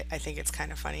out. I think it's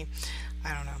kind of funny.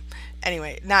 I don't know.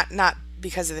 Anyway, not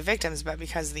because of the victims, but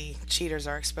because the cheaters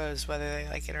are exposed, whether they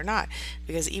like it or not.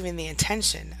 Because even the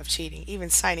intention of cheating, even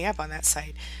signing up on that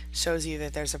site, shows you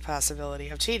that there's a possibility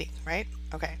of cheating, right?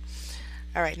 Okay.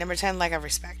 All right, number 10, lack of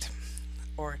respect.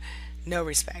 Or no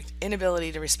respect.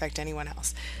 Inability to respect anyone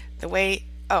else.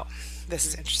 This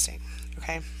is interesting.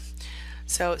 Okay.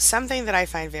 So, something that I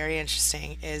find very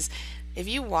interesting is if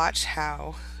you watch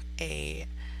how a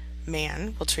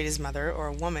man will treat his mother, or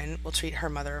a woman will treat her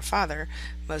mother or father,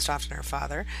 most often her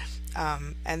father,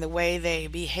 and the way they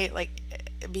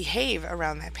behave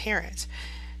around that parent,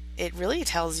 it really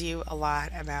tells you a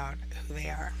lot about who they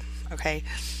are. Okay,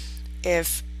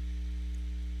 if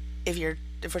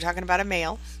if we're talking about a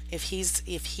male, if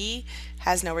he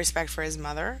has no respect for his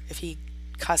mother, if he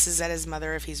cusses at his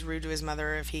mother, if he's rude to his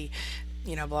mother, if he,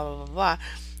 blah blah blah blah,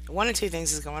 one of two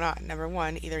things is going on. Number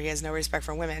one, either he has no respect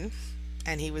for women,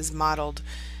 and he was modeled,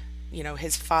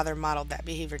 his father modeled that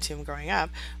behavior to him growing up,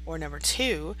 or number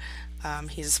two,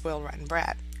 he's a spoiled rotten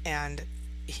brat, and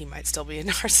he might still be a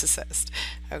narcissist.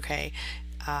 Okay,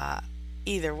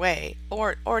 either way,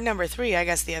 or number three, I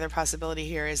guess the other possibility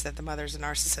here is that the mother's a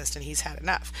narcissist and he's had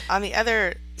enough. On the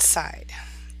other side,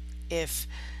 if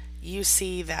you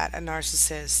see that a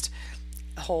narcissist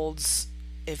holds,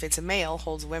 if it's a male,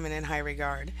 holds women in high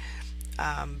regard,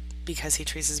 because he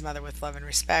treats his mother with love and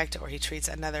respect, or he treats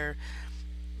another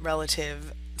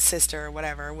relative, sister, or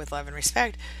whatever, with love and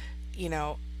respect,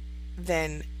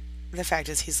 then the fact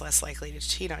is he's less likely to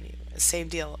cheat on you. Same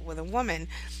deal with a woman.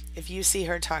 If you see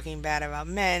her talking bad about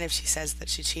men, if she says that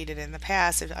she cheated in the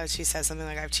past, if she says something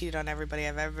like, I've cheated on everybody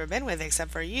I've ever been with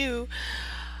except for you,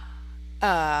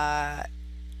 uh,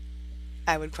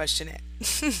 I would question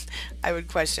it.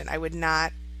 I would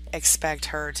not expect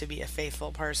her to be a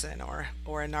faithful person, or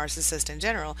a narcissist in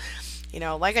general.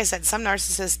 Like I said, some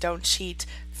narcissists don't cheat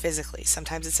physically.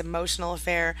 Sometimes it's an emotional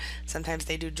affair. Sometimes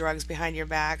they do drugs behind your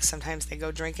back. Sometimes they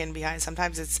go drinking behind.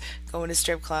 Sometimes it's going to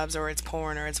strip clubs, or it's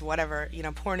porn, or it's whatever,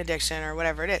 porn addiction, or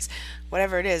whatever it is.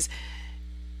 Whatever it is,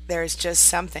 there's just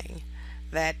something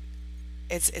that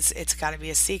it's got to be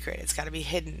a secret. It's got to be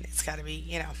hidden. It's got to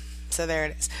be. So there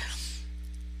it is.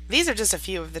 These are just a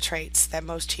few of the traits that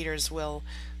most cheaters will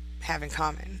have in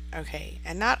common, okay?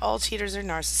 And not all cheaters are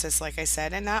narcissists, like I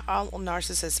said, and not all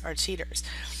narcissists are cheaters.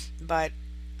 But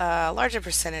a larger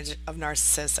percentage of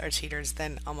narcissists are cheaters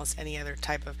than almost any other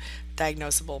type of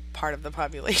diagnosable part of the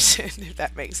population, if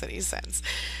that makes any sense.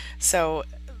 So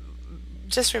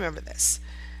just remember this.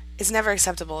 It's never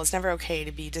acceptable, it's never okay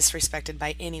to be disrespected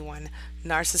by anyone,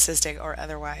 narcissistic or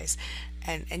otherwise.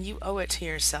 And you owe it to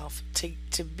yourself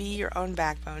to be your own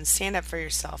backbone, stand up for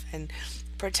yourself, and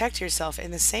protect yourself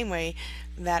in the same way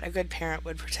that a good parent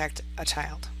would protect a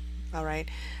child. All right?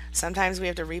 Sometimes we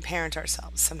have to reparent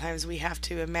ourselves. Sometimes we have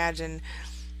to imagine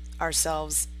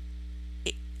ourselves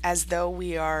as though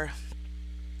we are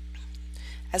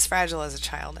as fragile as a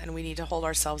child, and we need to hold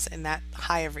ourselves in that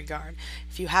high of regard.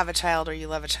 If you have a child or you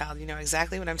love a child, you know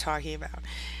exactly what I'm talking about.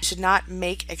 You should not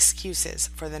make excuses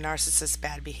for the narcissist's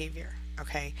bad behavior,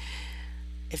 okay?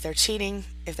 If they're cheating,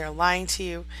 if they're lying to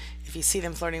you, if you see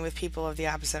them flirting with people of the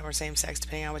opposite or same sex,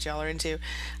 depending on what y'all are into,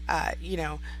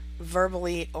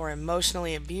 verbally or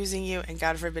emotionally abusing you, and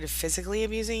God forbid, physically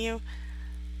abusing you,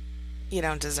 you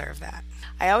don't deserve that.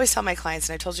 I always tell my clients,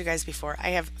 and I told you guys before, I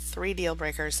have 3 deal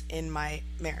breakers in my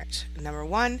marriage. Number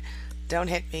 1, don't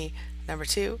hit me. Number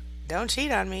 2, don't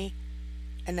cheat on me.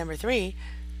 And number 3,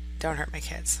 don't hurt my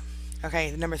kids.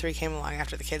 Okay, number 3 came along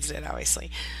after the kids did,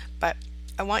 obviously. But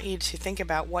I want you to think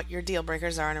about what your deal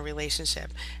breakers are in a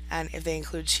relationship, and if they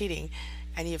include cheating,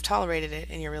 and you've tolerated it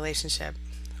in your relationship,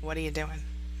 what are you doing?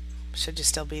 Should you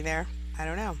still be there? I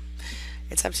don't know.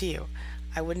 It's up to you.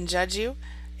 I wouldn't judge you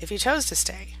if you chose to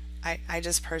stay. I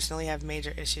just personally have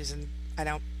major issues, and I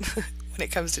don't, when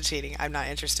it comes to cheating, I'm not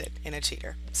interested in a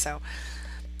cheater. So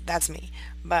that's me.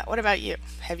 But what about you?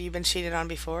 Have you been cheated on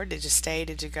before? Did you stay?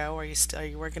 Did you go? Are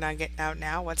you working on getting out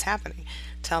now? What's happening?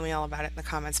 Tell me all about it in the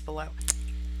comments below.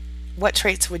 What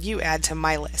traits would you add to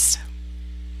my list?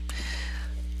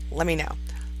 Let me know.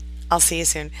 I'll see you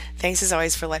soon. Thanks as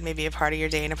always for letting me be a part of your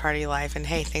day and a part of your life. And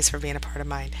hey, thanks for being a part of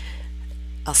mine.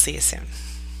 I'll see you soon.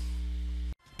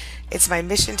 It's my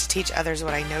mission to teach others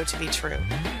what I know to be true.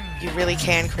 You really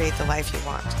can create the life you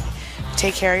want.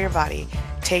 Take care of your body.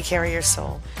 Take care of your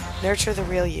soul. Nurture the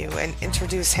real you and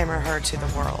introduce him or her to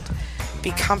the world.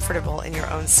 Be comfortable in your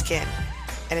own skin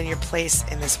and in your place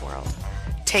in this world.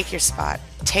 Take your spot.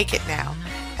 Take it now.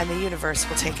 And the universe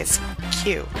will take its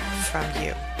cue from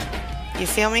you. You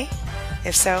feel me?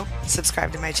 If so,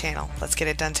 subscribe to my channel. Let's get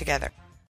it done together.